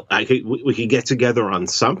 we could get together on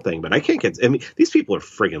something, but I can't these people are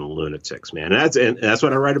friggin' lunatics, man. And that's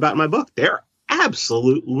what I write about in my book. They're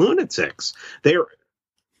absolute lunatics.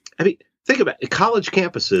 Think about it. College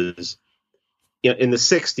campuses, in the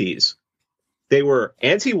 60s, they were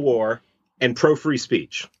anti-war and pro-free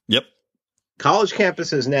speech. Yep. College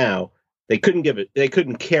campuses now, they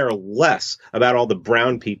couldn't care less about all the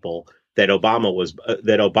brown people that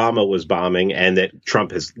Obama was bombing and that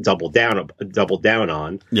Trump has doubled down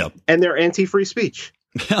on. Yep. And they're anti-free speech.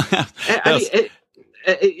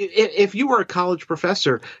 If you were a college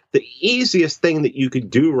professor, the easiest thing that you could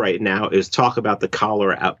do right now is talk about the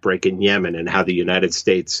cholera outbreak in Yemen and how the United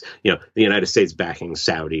States backing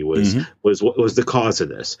Saudi was the cause of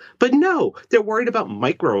this. But no, they're worried about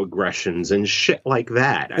microaggressions and shit like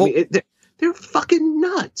that. They're fucking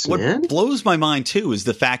nuts, man. What blows my mind, too, is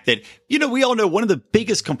the fact that, we all know one of the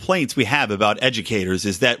biggest complaints we have about educators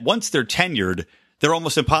is that once they're tenured, they're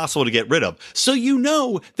almost impossible to get rid of. So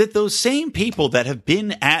that those same people that have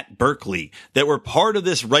been at Berkeley, that were part of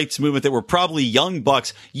this rights movement, that were probably young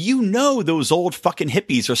bucks, those old fucking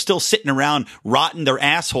hippies are still sitting around rotting their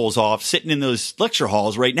assholes off, sitting in those lecture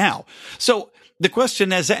halls right now. So the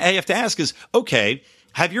question I have to ask is, okay,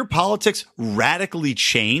 have your politics radically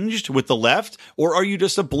changed with the left, or are you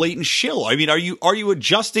just a blatant shill? I mean, are you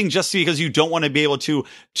adjusting just because you don't want to be able to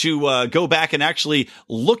go back and actually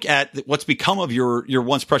look at what's become of your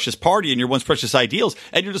once precious party and your once precious ideals,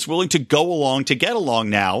 and you're just willing to go along to get along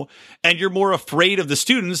now, and you're more afraid of the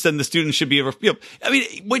students than the students should be ever.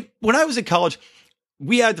 When I was in college,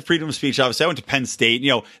 we had the freedom of speech. Obviously, I went to Penn State.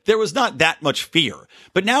 There was not that much fear,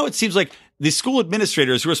 but now it seems like the school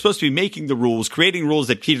administrators who are supposed to be making the rules, creating rules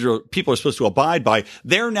that people are supposed to abide by,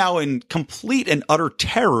 they're now in complete and utter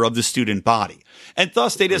terror of the student body. And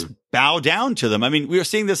thus they just bow down to them. I mean, we are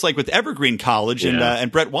seeing this like with Evergreen College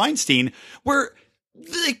and Brett Weinstein, where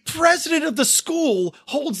the president of the school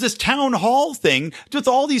holds this town hall thing with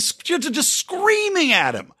all these students just screaming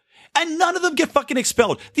at him. And none of them get fucking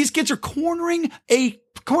expelled. These kids are cornering a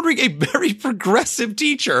very progressive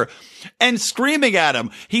teacher and screaming at him.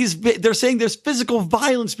 They're saying there's physical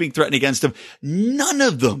violence being threatened against him. None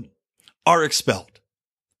of them are expelled.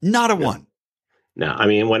 Not a one. No, I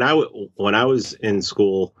mean, when I was in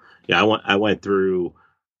school, I went to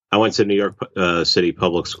New York City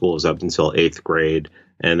public schools up until 8th grade.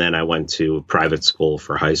 And then I went to private school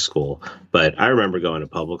for high school. But I remember going to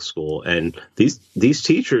public school, and these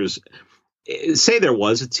teachers, say there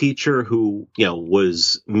was a teacher who,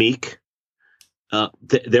 was meek.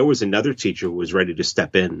 There was another teacher who was ready to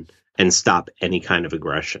step in and stop any kind of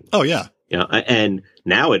aggression. Oh, yeah. And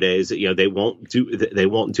nowadays, they won't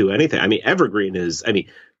do anything. I mean, Evergreen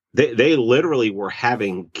they literally were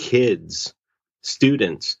having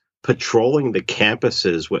students patrolling the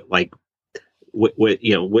campuses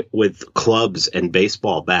with clubs and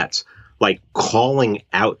baseball bats, like calling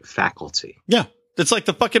out faculty. Yeah, it's like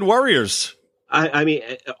the fucking Warriors. Faculty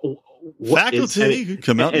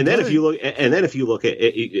come out, and then if you look at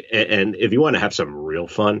it, and if you want to have some real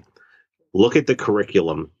fun, look at the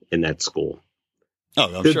curriculum in that school.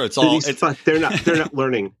 Oh, I'm sure it's all. They're not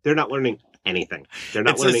learning. They're not learning anything. They're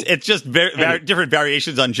not learning. It's just different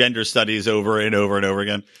variations on gender studies over and over and over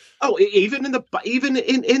again. Oh, even in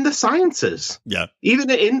the sciences. Yeah.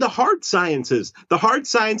 Even in the hard sciences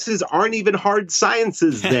aren't even hard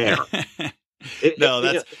sciences there.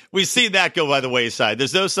 We've seen that go by the wayside.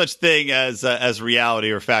 There's no such thing as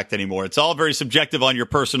reality or fact anymore. It's all very subjective on your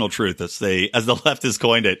personal truth, as the left has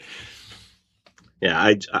coined it.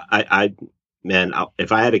 Yeah, man,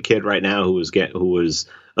 if I had a kid right now who was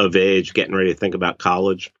of age, getting ready to think about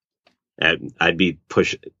college, I'd be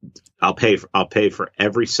pushing. I'll pay for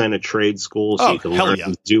every cent of trade school so you can learn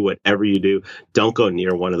and do whatever you do. Don't go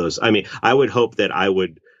near one of those. I mean, I would hope that I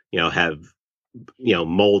would, have,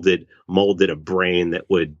 molded a brain that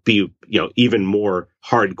would be, even more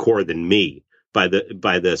hardcore than me by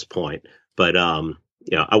this point. But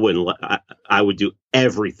I wouldn't. I would do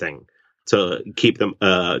everything to keep them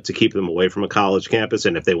away from a college campus.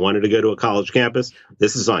 And if they wanted to go to a college campus,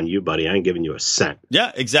 this is on you, buddy. I ain't giving you a cent.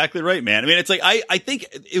 Yeah, exactly right, man. I mean, it's like, I think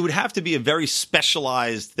it would have to be a very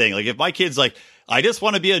specialized thing. Like if my kid's like, I just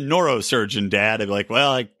want to be a neurosurgeon, Dad, I'd be like,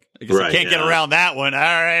 well, because I can't get around that one. All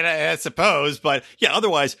right, I suppose. But yeah,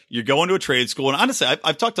 otherwise, you're going to a trade school. And honestly,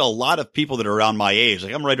 I've talked to a lot of people that are around my age.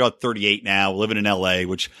 Like I'm right about 38 now, living in LA,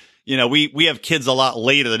 which, you know, we have kids a lot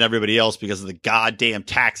later than everybody else because of the goddamn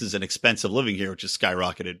taxes and expensive living here, which is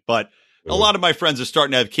skyrocketed. But a lot of my friends are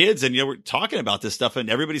starting to have kids, and, you know, we're talking about this stuff, and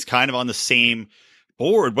everybody's kind of on the same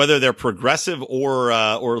board, whether they're progressive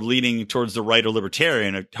or leaning towards the right or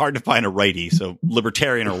libertarian. Hard to find a righty, so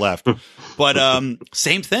libertarian or left. But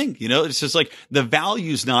same thing, you know, it's just like the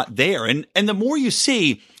value's not there. And the more you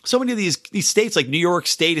see, so many of these states, like New York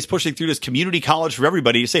State, is pushing through this community college for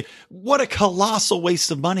everybody. You say, what a colossal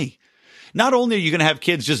waste of money. Not only are you going to have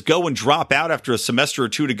kids just go and drop out after a semester or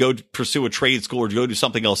two to go pursue a trade school or to go do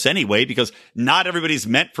something else anyway, because not everybody's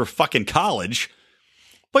meant for fucking college,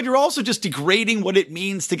 but you're also just degrading what it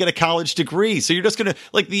means to get a college degree. So you're just going to,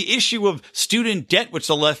 like, the issue of student debt, which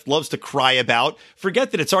the left loves to cry about,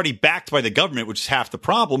 forget that it's already backed by the government, which is half the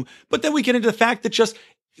problem. But then we get into the fact that just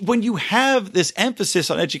when you have this emphasis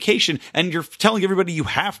on education and you're telling everybody you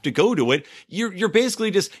have to go to it, you're basically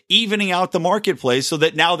just evening out the marketplace so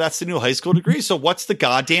that now that's the new high school degree. So what's the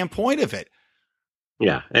goddamn point of it?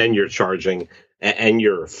 Yeah. And you're charging and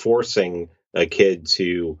you're forcing a kid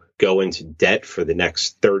to go into debt for the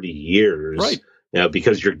next 30 years, right? You know,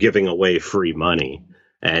 because you're giving away free money.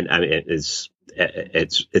 And I mean, it's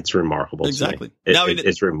remarkable. Exactly.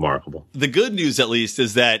 It's remarkable. The good news, at least,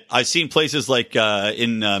 is that I've seen places like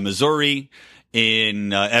in Missouri,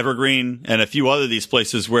 in Evergreen, and a few other of these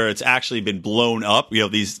places where it's actually been blown up. You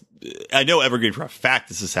know, I know Evergreen for a fact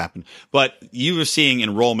this has happened, but you are seeing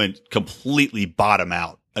enrollment completely bottom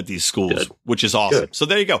out at these schools, which is awesome. Good. So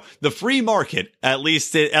there you go. The free market, at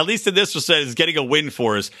least in this respect, is getting a win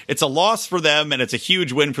for us. It's a loss for them, and it's a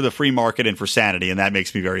huge win for the free market and for sanity, and that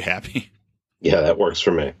makes me very happy. Yeah, that works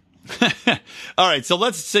for me. All right, so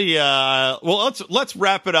let's see. Let's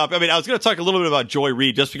wrap it up. I mean, I was going to talk a little bit about Joy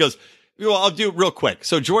Reid just because. Well, I'll do it real quick.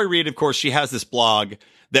 So Joy Reid, of course, she has this blog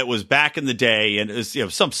that was back in the day, and it was, you know,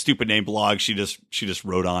 some stupid name blog she just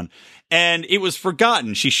wrote on, and it was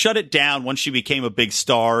forgotten. She shut it down once she became a big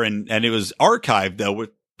star, and it was archived though, where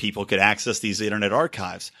people could access these internet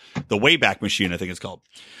archives. The Wayback Machine, I think it's called.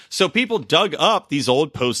 So people dug up these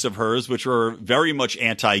old posts of hers, which were very much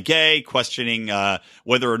anti-gay, questioning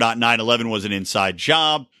whether or not 9/11 was an inside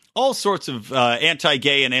job, all sorts of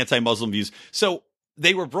anti-gay and anti-Muslim views. So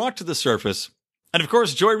they were brought to the surface. And of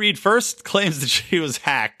course, Joy Reid first claims that she was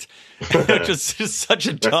hacked, which is just such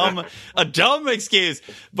a dumb excuse.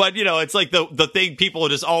 But, you know, it's like the thing people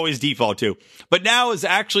just always default to. But now has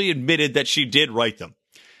actually admitted that she did write them.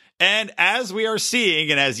 And as we are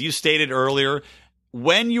seeing, and as you stated earlier,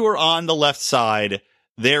 when you are on the left side,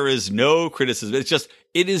 there is no criticism.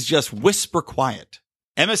 It is just whisper quiet.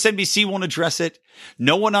 MSNBC won't address it.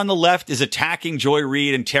 No one on the left is attacking Joy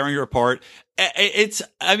Reid and tearing her apart.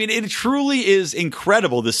 It truly is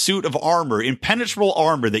incredible, the suit of armor, impenetrable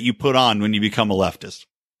armor that you put on when you become a leftist.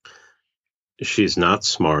 She's not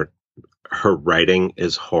smart. Her writing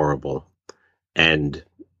is horrible. And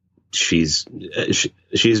she's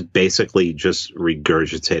basically just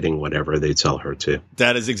regurgitating whatever they tell her to.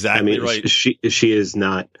 That is exactly right. She is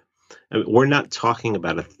not. We're not talking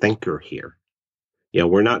about a thinker here. You know,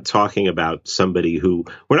 we're not talking about somebody who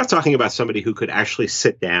could actually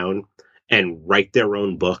sit down and write their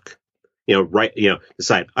own book.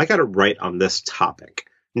 Decide I got to write on this topic.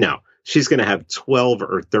 No, she's going to have 12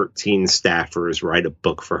 or 13 staffers write a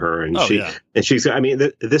book for her, and she's. I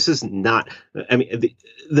mean, this is not. I mean,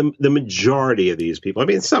 the majority of these people. I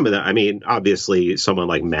mean, some of them. I mean, obviously, someone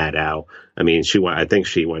like Maddow. I mean, I think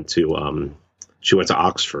she went to. She went to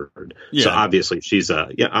Oxford. Yeah. So obviously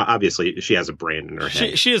obviously she has a brain in her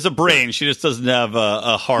head. She has a brain. She just doesn't have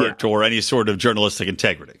a heart or any sort of journalistic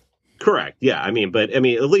integrity. Correct. Yeah. I mean, at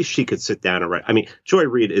least she could sit down and write. I mean, Joy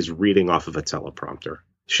Reid is reading off of a teleprompter.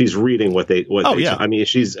 She's reading what they. I mean,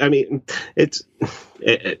 I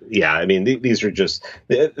mean, these are just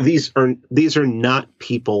these are not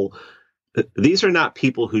people. These are not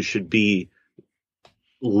people who should be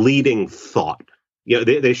leading thought. You know,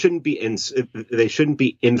 they shouldn't be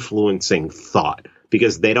influencing thought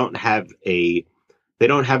because they don't have an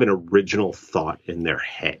original thought in their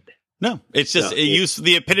head. No, it's just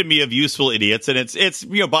the epitome of useful idiots, and it's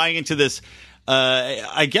buying into this.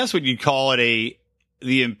 I guess what you'd call it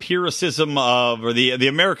the empiricism of, or the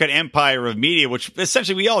American empire of media, which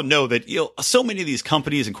essentially we all know that, so many of these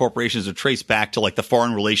companies and corporations are traced back to like the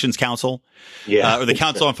Foreign Relations Council, or the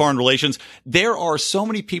Council on Foreign Relations. There are so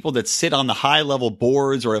many people that sit on the high level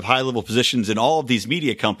boards or have high level positions in all of these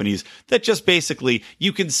media companies that just basically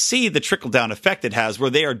you can see the trickle down effect it has, where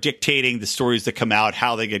they are dictating the stories that come out,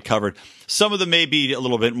 how they get covered. Some of them may be a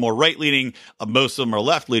little bit more right leaning. Most of them are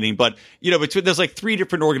left leaning, but there's like 3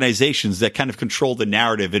 different organizations that kind of control the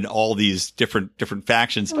narrative in all these different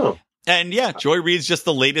factions. Oh. And yeah, Joy Reid's just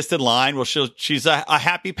the latest in line. Well, she's a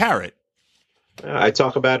happy parrot. I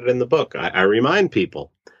talk about it in the book. I remind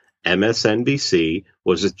people, MSNBC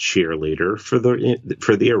was a cheerleader for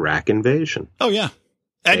the Iraq invasion. Oh yeah,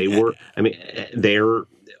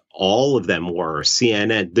 all of them were.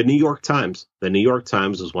 CNN, the New York Times. The New York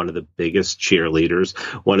Times was one of the biggest cheerleaders.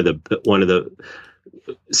 One of the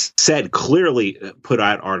said clearly, put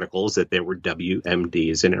out articles that there were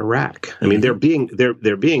WMDs in Iraq. I mean, they're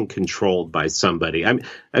being controlled by somebody. I mean,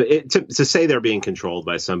 to say they're being controlled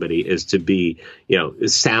by somebody is to be,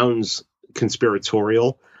 it sounds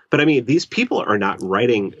conspiratorial. But I mean, these people are not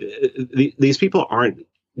writing. These people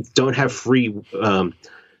don't have free.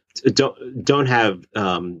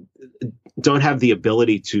 Don't have the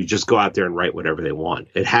ability to just go out there and write whatever they want.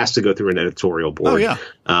 It has to go through an editorial board. Oh yeah,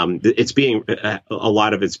 a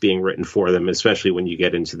lot of it's being written for them, especially when you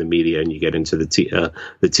get into the media and you get into the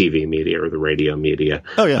TV media or the radio media.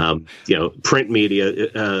 Oh yeah, print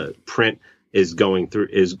media. Print is going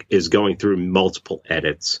through multiple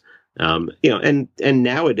edits. And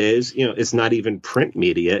nowadays, it's not even print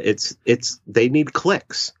media. It's they need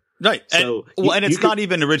clicks. Right. So and it's not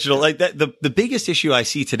even original. Like that, the biggest issue I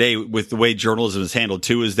see today with the way journalism is handled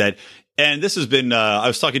too is that, and this has been, I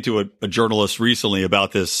was talking to a journalist recently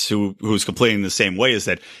about this who's complaining the same way, is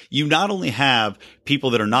that you not only have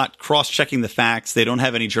people that are not cross-checking the facts, they don't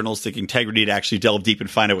have any journalistic integrity to actually delve deep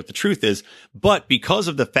and find out what the truth is, but because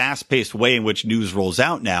of the fast-paced way in which news rolls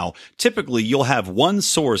out now, typically you'll have one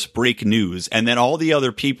source break news, and then all the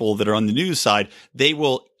other people that are on the news side, they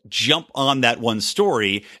will jump on that one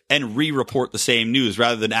story and re-report the same news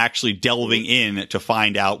rather than actually delving in to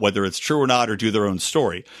find out whether it's true or not or do their own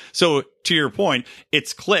story. So to your point,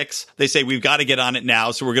 it's clicks. They say, we've got to get on it now.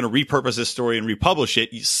 So we're going to repurpose this story and republish it,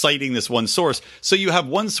 citing this one source. So you have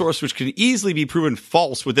one source which can easily be proven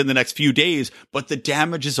false within the next few days, but the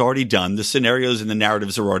damage is already done. The scenarios and the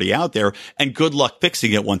narratives are already out there, and good luck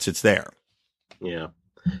fixing it once it's there. Yeah.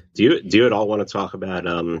 Do you at all want to talk about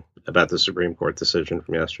the Supreme Court decision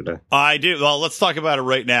from yesterday? I do. Well, let's talk about it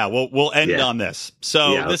right now. We'll end on this.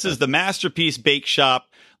 So this is the Masterpiece Bakeshop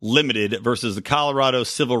Ltd. Versus the Colorado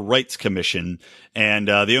Civil Rights Commission, and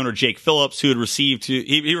the owner Jake Phillips, who had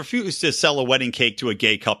he refused to sell a wedding cake to a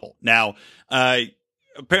gay couple. Now,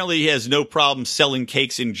 apparently he has no problem selling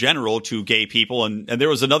cakes in general to gay people, and there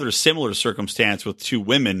was another similar circumstance with 2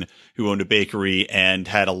 women who owned a bakery and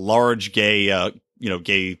had a large gay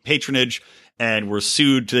patronage, and were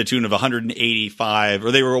sued to the tune of they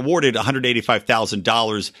were awarded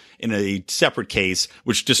 $185,000 in a separate case,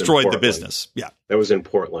 which destroyed the business. Yeah. That was in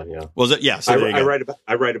Portland. Yeah. Was it? Yeah. So I write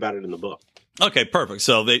about it in the book. Okay, perfect.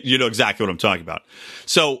 So you know exactly what I'm talking about.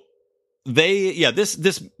 So this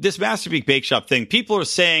Masterpiece Bakeshop thing, people are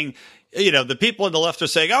saying, the people on the left are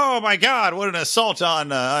saying, oh my God, what an assault on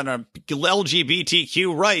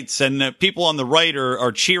LGBTQ rights. And people on the right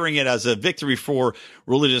are cheering it as a victory for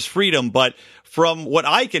religious freedom. But from what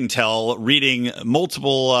I can tell, reading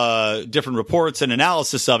multiple different reports and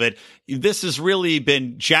analysis of it, this has really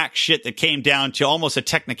been jack shit that came down to almost a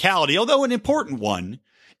technicality, although an important one,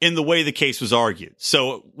 in the way the case was argued.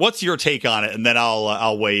 So what's your take on it? And then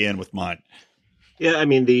I'll weigh in with mine. Yeah, I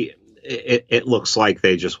mean, it looks like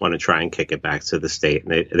they just want to try and kick it back to the state,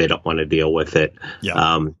 and they don't want to deal with it.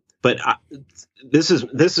 Yeah. But this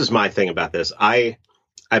is my thing about this. I'm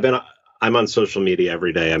on social media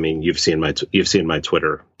every day. I mean, you've seen my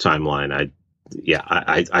Twitter timeline. I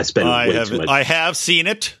spend way too much. I have seen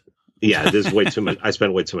it. Yeah, there's way too much. I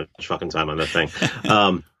spend way too much fucking time on that thing.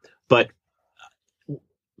 But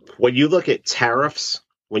when you look at tariffs,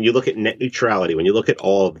 when you look at net neutrality, when you look at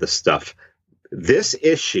all of this stuff, this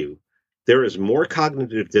issue, there is more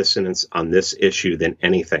cognitive dissonance on this issue than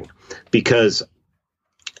anything, because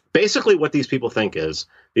basically what these people think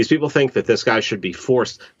that this guy should be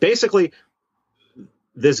forced. Basically,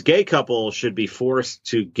 this gay couple should be forced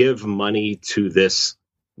to give money to this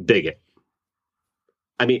bigot.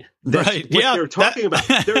 I mean, right. They're talking about.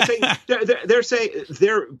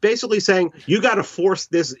 They're basically saying you got to force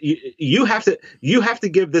this. You have to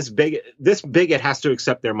give this bigot. This bigot has to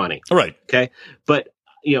accept their money. Right. Okay. But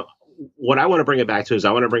what I want to bring it back to is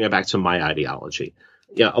I want to bring it back to my ideology.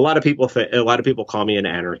 Yeah, a lot of people call me an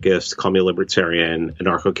anarchist, call me a libertarian,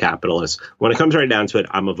 anarcho-capitalist. When it comes right down to it,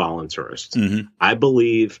 I'm a voluntarist. Mm-hmm. I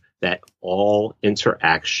believe that all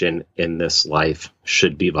interaction in this life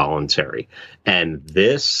should be voluntary. And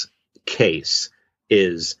this case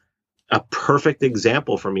is a perfect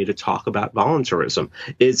example for me to talk about voluntarism,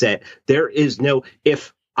 is that there is no,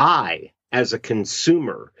 if I, as a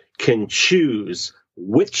consumer, can choose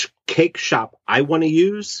which cake shop I want to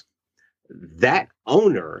use, that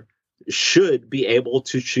owner should be able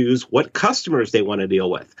to choose what customers they want to deal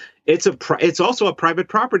with. It's also a private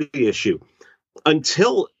property issue.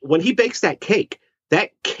 Until when he bakes that cake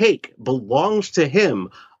belongs to him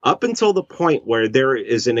up until the point where there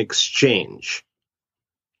is an exchange,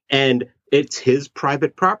 and it's his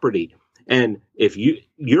private property. And if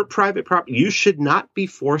your private property, you should not be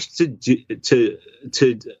forced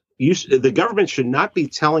the government should not be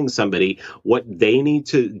telling somebody what they need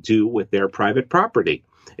to do with their private property.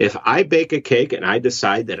 If I bake a cake and I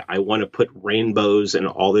decide that I want to put rainbows and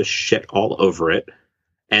all this shit all over it,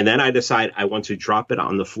 and then I decide I want to drop it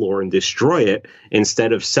on the floor and destroy it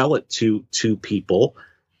instead of sell it to people,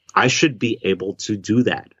 I should be able to do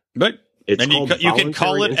that. But It's and you can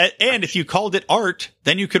call it, and if you called it art,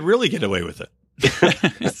 then you could really get away with it.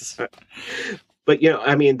 But,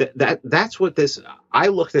 I mean, that's what this, I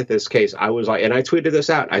looked at this case, I was like, and I tweeted this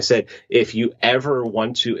out. I said, if you ever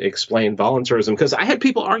want to explain voluntarism, because I had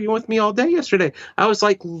people arguing with me all day yesterday. I was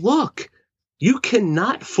like, look, you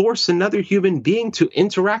cannot force another human being to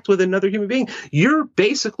interact with another human being. You're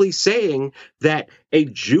basically saying that a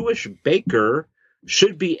Jewish baker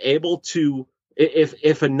should be able to,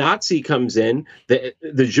 if a Nazi comes in,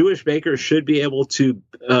 the Jewish baker should be able to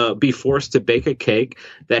be forced to bake a cake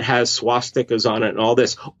that has swastikas on it and all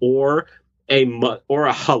this, or a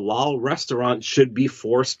halal restaurant should be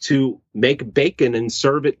forced to make bacon and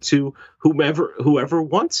serve it to whoever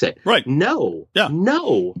wants it. Right? No. Yeah.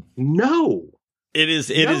 No. It is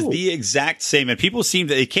the exact same, and people seem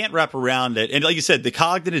that they can't wrap around it. And like you said, the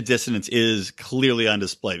cognitive dissonance is clearly on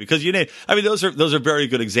display because those are very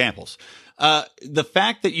good examples. The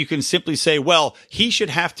fact that you can simply say, well, he should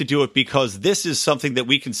have to do it because this is something that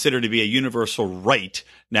we consider to be a universal right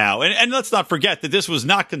now. And let's not forget that this was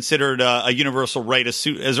not considered a universal right as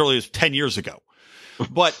early as 10 years ago.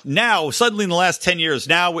 But now, suddenly in the last 10 years,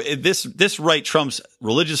 now this right trumps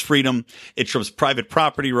religious freedom. It trumps private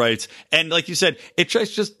property rights. And like you said, it's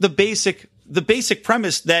just the basic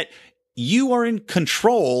premise that you are in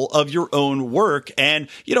control of your own work. And,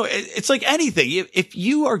 it's like anything. If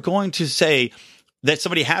you are going to say that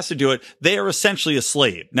somebody has to do it, they are essentially a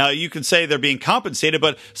slave. Now, you can say they're being compensated,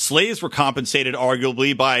 but slaves were compensated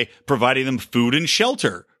arguably by providing them food and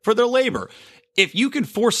shelter for their labor. If you can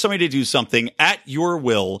force somebody to do something at your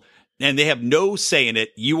will and they have no say in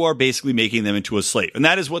it, you are basically making them into a slave. And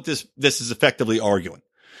that is what this is effectively arguing.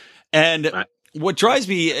 And what drives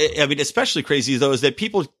me, especially crazy though, is that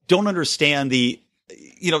people don't understand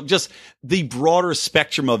just the broader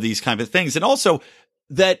spectrum of these kind of things. And also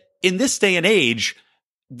that in this day and age,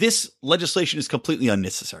 this legislation is completely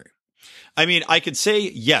unnecessary. I mean, I could say,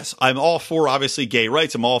 yes, I'm all for obviously gay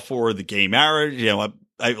rights. I'm all for the gay marriage.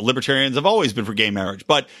 Libertarians have always been for gay marriage,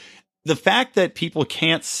 but the fact that people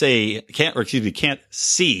can't see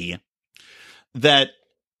that,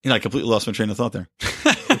 I completely lost my train of thought there.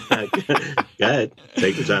 Go ahead.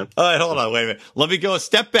 Take your time. All right, hold on. Wait a minute. Let me go a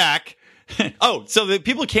step back. So that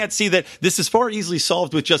people can't see that this is far easily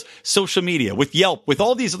solved with just social media, with Yelp, with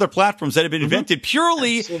all these other platforms that have been invented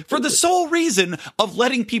purely for the sole reason of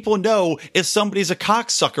letting people know if somebody's a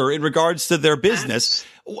cocksucker in regards to their business.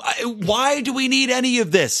 Why do we need any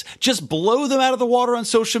of this? Just blow them out of the water on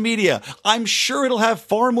social media. I'm sure it'll have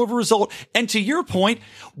far more of a result. And to your point,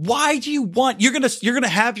 why do you want, you're going to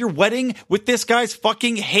have your wedding with this guy's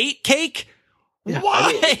fucking hate cake? Yeah,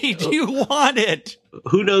 why do you want it?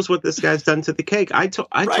 Who knows what this guy's done to the cake? I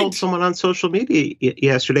told someone on social media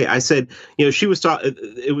yesterday. I said, she was talking.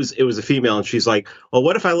 It was a female, and she's like, "Well,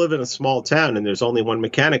 what if I live in a small town and there's only one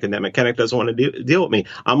mechanic, and that mechanic doesn't want to deal with me?"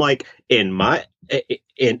 I'm like, in my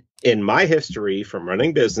history from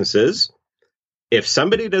running businesses, if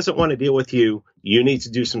somebody doesn't want to deal with you, you need to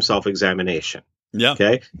do some self-examination. Yeah.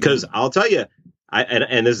 Okay. Because I'll tell you.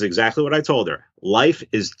 And this is exactly what I told her. Life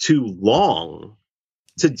is too long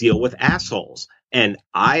to deal with assholes. And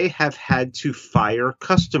I have had to fire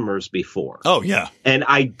customers before. Oh, yeah. And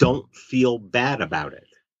I don't feel bad about it.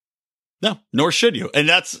 No, nor should you. And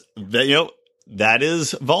that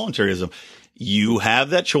is voluntarism. You have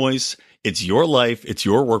that choice. It's your life. It's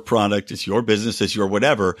your work product. It's your business. It's your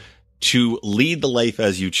whatever to lead the life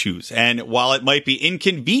as you choose. And while it might be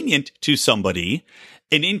inconvenient to somebody,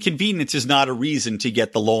 an inconvenience is not a reason to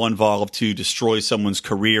get the law involved to destroy someone's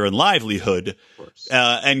career and livelihood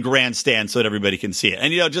and grandstand so that everybody can see it.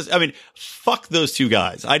 And, fuck those two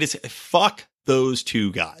guys. Fuck those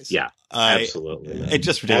two guys. Yeah. Absolutely. It's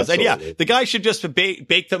just ridiculous. Absolutely. And the guy should just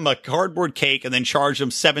bake them a cardboard cake and then charge them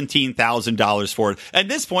 $17,000 for it. At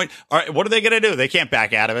this point, all right, what are they going to do? They can't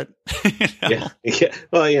back out of it. Yeah.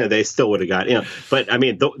 Well, they still would have got, but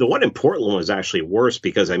the one in Portland was actually worse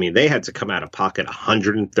because, they had to come out of pocket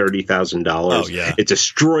 $130,000. Oh, yeah. It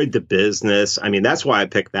destroyed the business. That's why I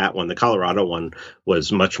picked that one. The Colorado one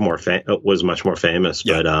was much more famous,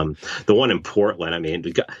 yeah. But the one in Portland,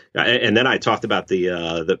 and then I talked about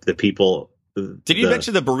the people. Did you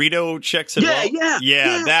mention the burrito chicks as well?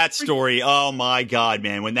 Yeah. That story. Oh my God,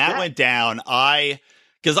 man. When that went down, because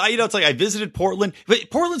it's like I visited Portland, but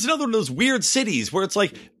Portland's another one of those weird cities where it's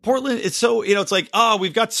like Portland, it's so, it's like, oh,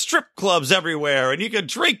 we've got strip clubs everywhere and you can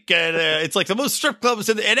drink and it's like the most strip clubs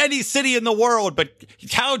in any city in the world. But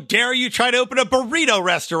how dare you try to open a burrito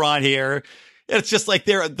restaurant here? It's just like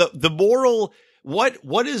the moral,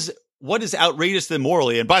 what is outrageous than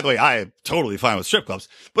morally? And by the way, I am totally fine with strip clubs,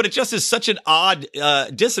 but it just is such an odd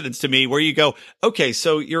dissonance to me where you go, okay,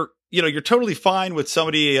 so you're totally fine with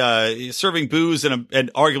somebody serving booze and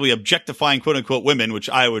arguably objectifying quote unquote women, which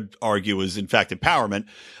I would argue is in fact empowerment.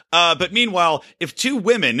 But meanwhile, if two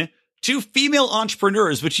female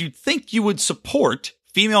entrepreneurs, which you'd think you would support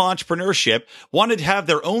female entrepreneurship, wanted to have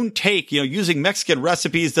their own take, using Mexican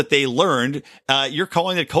recipes that they learned. You're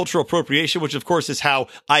calling it cultural appropriation, which of course is how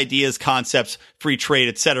ideas, concepts, free trade,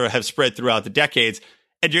 etc., have spread throughout the decades.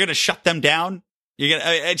 And you're going to shut them down?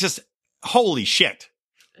 Holy shit.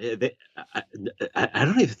 I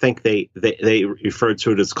don't even think they referred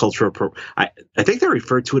to it as cultural I think they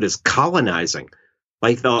referred to it as colonizing.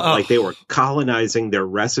 Like they were colonizing their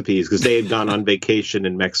recipes because they had gone on vacation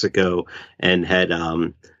in Mexico and had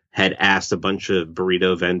asked a bunch of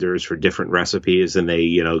burrito vendors for different recipes, and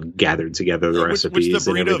they gathered together the recipes. Which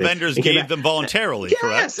the burrito vendors gave them voluntarily,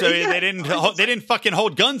 correct? So they didn't fucking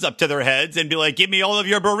hold guns up to their heads and be like, "Give me all of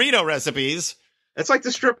your burrito recipes." It's like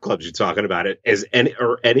the strip clubs you're talking about.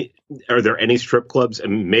 Are there any strip clubs?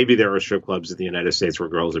 And maybe there are strip clubs in the United States where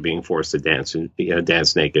girls are being forced to dance and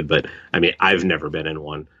dance naked. But I've never been in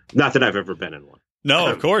one. Not that I've ever been in one. No,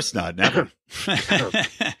 of course not. Never.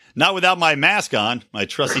 Not without my mask on, my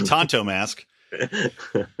trusty Tonto mask.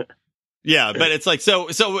 Yeah, but it's like,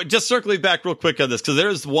 so just circling back real quick on this, because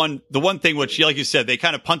there's the one thing which, like you said, they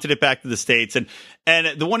kind of punted it back to the States.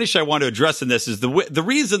 And the one issue I want to address in this is the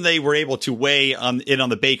reason they were able to weigh on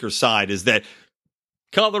the Baker side is that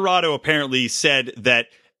Colorado apparently said that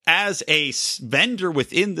as a vendor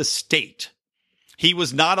within the state, he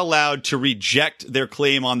was not allowed to reject their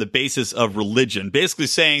claim on the basis of religion, basically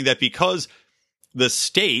saying that because the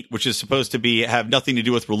state, which is supposed to have nothing to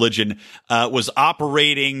do with religion, was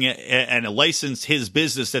operating and licensed his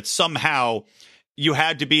business, that somehow you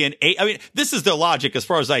had to be this is the logic, as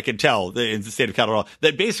far as I can tell, in the state of Colorado,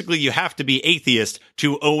 that basically you have to be atheist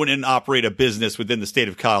to own and operate a business within the state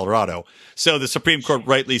of Colorado. So the Supreme Court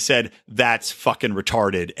rightly said that's fucking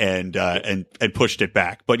retarded and pushed it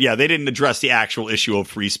back. But yeah, they didn't address the actual issue of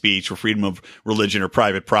free speech or freedom of religion or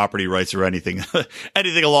private property rights or anything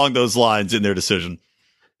along those lines in their decision.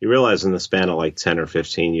 You realize in the span of like 10 or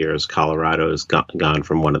 15 years, Colorado has gone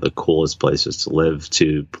from one of the coolest places to live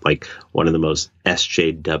to like one of the most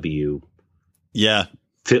SJW. Yeah.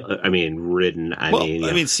 Ridden.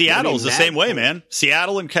 Seattle's the same way, man.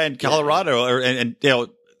 Seattle and Colorado and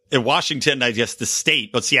in Washington, I guess the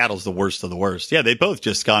state, but Seattle's the worst of the worst. Yeah. They both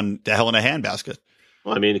just gone to hell in a handbasket.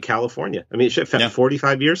 Well, California.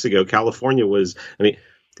 45 years ago, California was,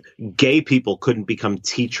 gay people couldn't become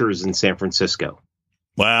teachers in San Francisco.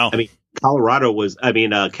 Wow. California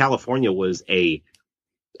was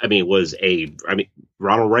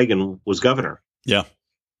Ronald Reagan was governor. Yeah.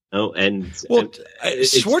 Oh,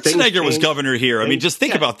 Schwarzenegger was governor here. Just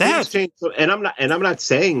think about that. And I'm not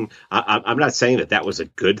saying that was a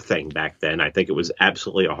good thing back then. I think it was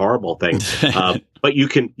absolutely a horrible thing. But you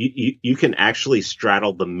can actually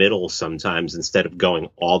straddle the middle sometimes instead of going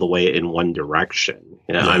all the way in one direction.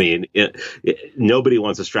 Nobody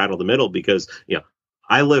wants to straddle the middle because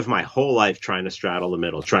I live my whole life trying to straddle the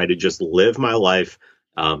middle, trying to just live my life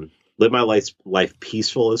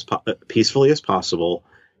peacefully as possible,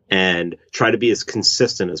 and try to be as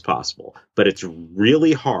consistent as possible. But it's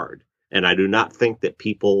really hard And I do not think that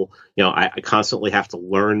people, I constantly have to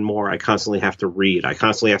learn more. I constantly have to read. I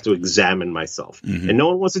constantly have to examine myself. Mm-hmm. And no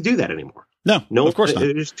one wants to do that anymore. No, of course not.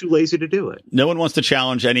 They're just too lazy to do it. No one wants to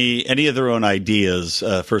challenge any of their own ideas,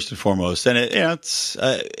 first and foremost. And it's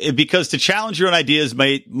because to challenge your own ideas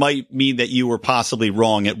might mean that you were possibly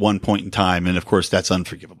wrong at one point in time. And of course, that's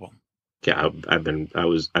unforgivable. Yeah, I've been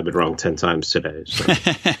wrong 10 times today. So.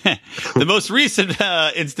 The most recent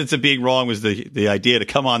instance of being wrong was the idea to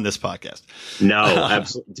come on this podcast. No,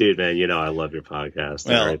 absolutely, dude, man. I love your podcast.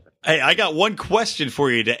 Well, right. Hey, I got one question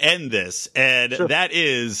for you to end this, and Sure. that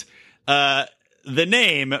is the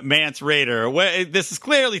name Mance Rayder. This is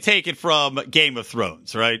clearly taken from Game of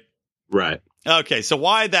Thrones, right? Right. Okay, so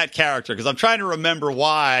why that character? Because I'm trying to remember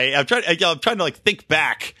why. I'm trying to like think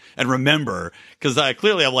back and remember because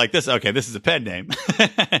clearly I'm like this. Okay, this is a pen name.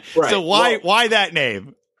 Right. So why that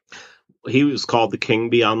name? He was called the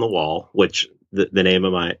King Beyond the Wall, which the name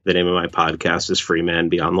of my podcast is Free Man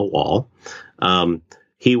Beyond the Wall.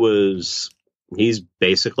 He's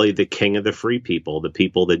basically the king of the free people, the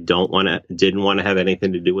people that didn't want to have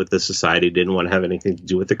anything to do with the society, didn't want to have anything to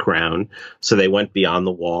do with the crown. So they went beyond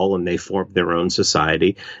the wall and they formed their own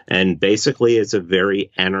society. And basically, it's a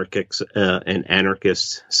very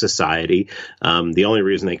anarchist society. The only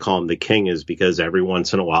reason they call him the king is because every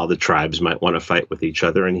once in a while the tribes might want to fight with each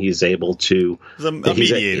other, and he's able to. He's a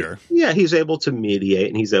mediator. He's able to mediate,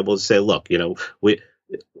 and he's able to say, "Look,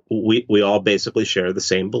 we all basically share the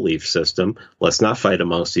same belief system. Let's not fight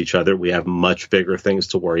amongst each other. We have much bigger things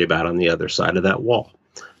to worry about on the other side of that wall."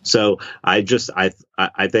 So I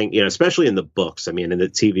think, especially in the books, in the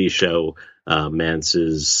TV show, Mance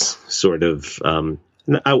is sort of,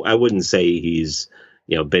 I wouldn't say he's,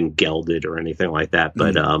 been gelded or anything like that,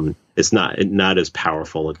 but it's not as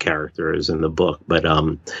powerful a character as in the book, but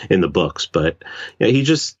in the books, but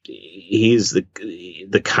he's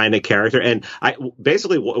the kind of character. And I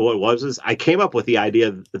basically what it was is I came up with the idea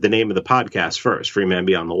of the name of the podcast first, Free Man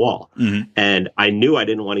Beyond the Wall, and I knew I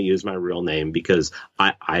didn't want to use my real name because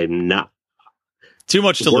I'm not. Too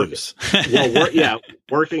much to lose.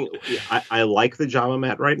 Working. I like the job I'm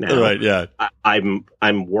at right now. Right. Yeah. I'm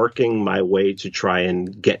working my way to try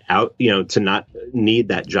and get out. To not need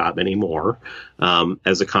that job anymore.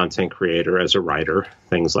 As a content creator, as a writer,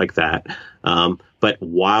 things like that. But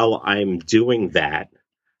while I'm doing that,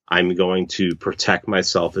 I'm going to protect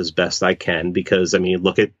myself as best I can because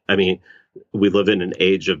we live in an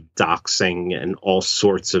age of doxing and all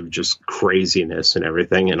sorts of just craziness and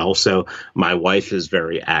everything. And also my wife is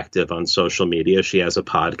very active on social media. She has a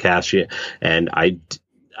podcast and I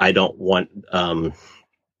don't want,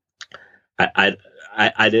 I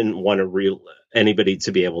didn't want anybody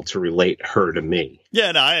to be able to relate her to me.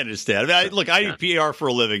 Yeah, no, I understand. I do PR for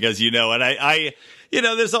a living, as you know, and I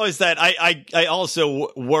there's always that. I also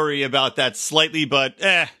worry about that slightly, but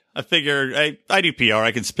I figure I do PR.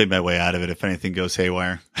 I can spin my way out of it if anything goes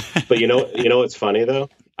haywire. But what's funny though?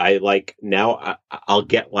 I'll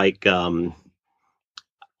get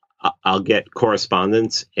I'll get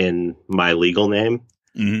correspondence in my legal name.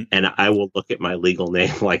 Mm-hmm. And I will look at my legal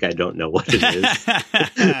name like I don't know what it is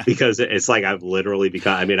because it's like I've literally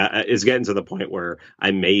become. It's getting to the point where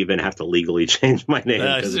I may even have to legally change my name.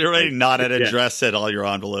 You're writing not an address at all your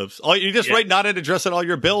envelopes. You just write not an address at all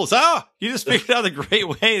your bills. You just figured out a great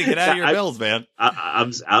way to get out of your bills, man.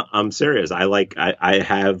 I'm serious. I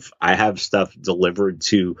have stuff delivered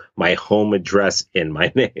to my home address in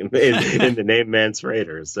my name in the name Mance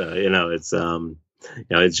Rayder. So it's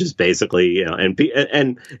it's just basically,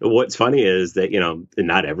 and what's funny is that,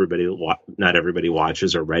 not everybody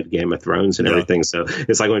watches or read Game of Thrones and everything. So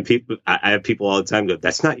it's like when I have people all the time go,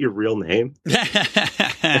 "That's not your real name."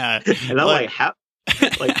 And I'm like, how?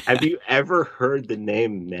 Have you ever heard the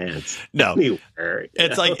name Mance? No.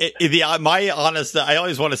 It's like my honest. I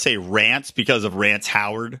always want to say Rance because of Rance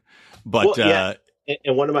Howard, but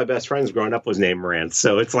and one of my best friends growing up was named Rance,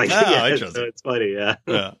 so it's like, so it's funny, yeah.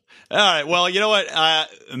 All right, well, you know what,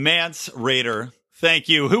 Mance Rayder, thank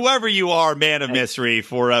you, whoever you are, man of mystery,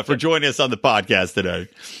 for joining us on the podcast today.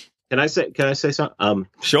 Can I say something?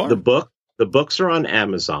 Sure. The books are on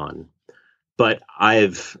Amazon, but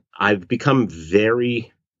I've become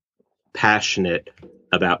very passionate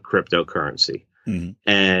about cryptocurrency,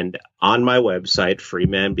 and on my website,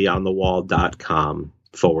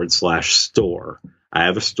 freemanbeyondthewall.com/store. I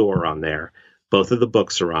have a store on there. Both of the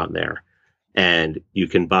books are on there. And you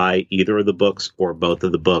can buy either of the books or both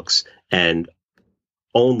of the books, and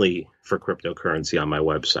only for cryptocurrency on my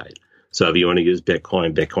website. So if you want to use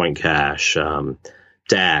Bitcoin, Bitcoin Cash,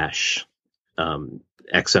 Dash,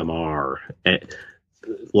 XMR,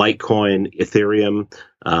 Litecoin, Ethereum,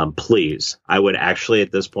 please. I would actually,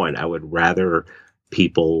 at this point, I would rather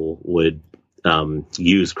people would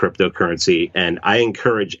use cryptocurrency. And I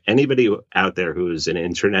encourage anybody out there who is an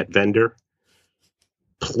internet vendor,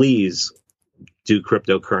 please do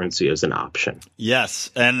cryptocurrency as an option. Yes,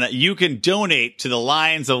 and you can donate to the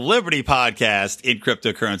Lions of Liberty podcast in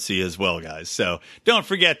cryptocurrency as well, guys. So don't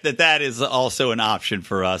forget that that is also an option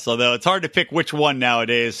for us, although it's hard to pick which one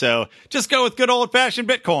nowadays. So just go with good old-fashioned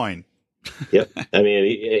Bitcoin. Yep. I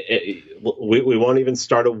mean, we won't even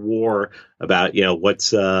start a war about,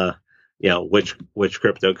 what's, which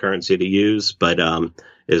cryptocurrency to use. But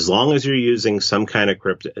as long as you're using some kind of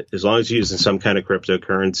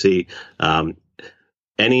cryptocurrency,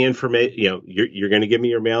 any information, you're going to give me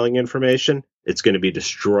your mailing information. It's going to be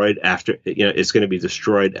destroyed it's going to be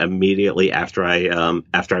destroyed immediately after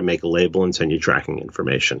I make a label and send you tracking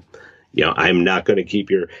information. I'm not going to keep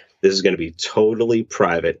this is going to be totally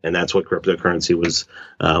private. And that's what cryptocurrency was,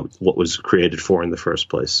 what was created for in the first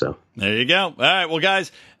place. So there you go. All right. Well,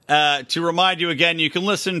 guys, to remind you again, you can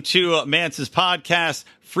listen to Mance's podcast,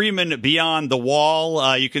 Freeman Beyond the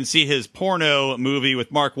Wall. You can see his porno movie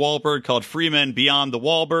with Mark Wahlberg called Freeman Beyond the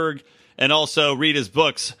Wahlberg, and also read his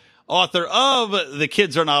books, author of The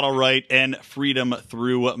Kids Are Not All Right and Freedom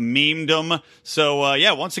Through Memedom.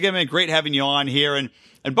 So, once again, man, great having you on here.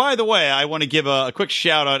 And by the way, I want to give a quick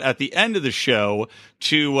shout out at the end of the show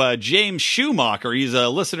to James Schumacher. He's a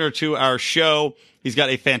listener to our show. He's got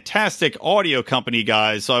a fantastic audio company,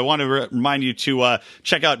 guys. So I want to remind you to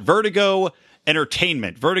check out Vertigo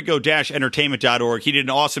Entertainment, vertigo-entertainment.org. He did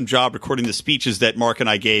an awesome job recording the speeches that Mark and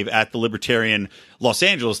I gave at the Los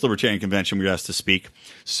Angeles Libertarian Convention we were asked to speak.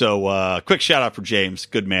 So quick shout out for James.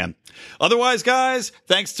 Good man. Otherwise, guys,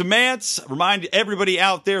 thanks to Mance. Remind everybody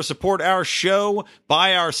out there, support our show,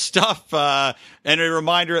 buy our stuff. And a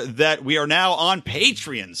reminder that we are now on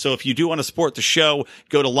Patreon. So if you do want to support the show,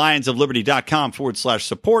 go to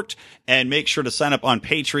lionsofliberty.com/support and make sure to sign up on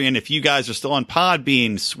Patreon. If you guys are still on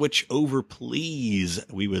Podbean, switch over, please.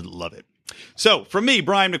 We would love it. So from me,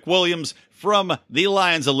 Brian McWilliams, from the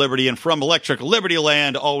Lions of Liberty and from Electric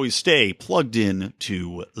Libertyland, always stay plugged in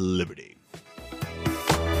to Liberty.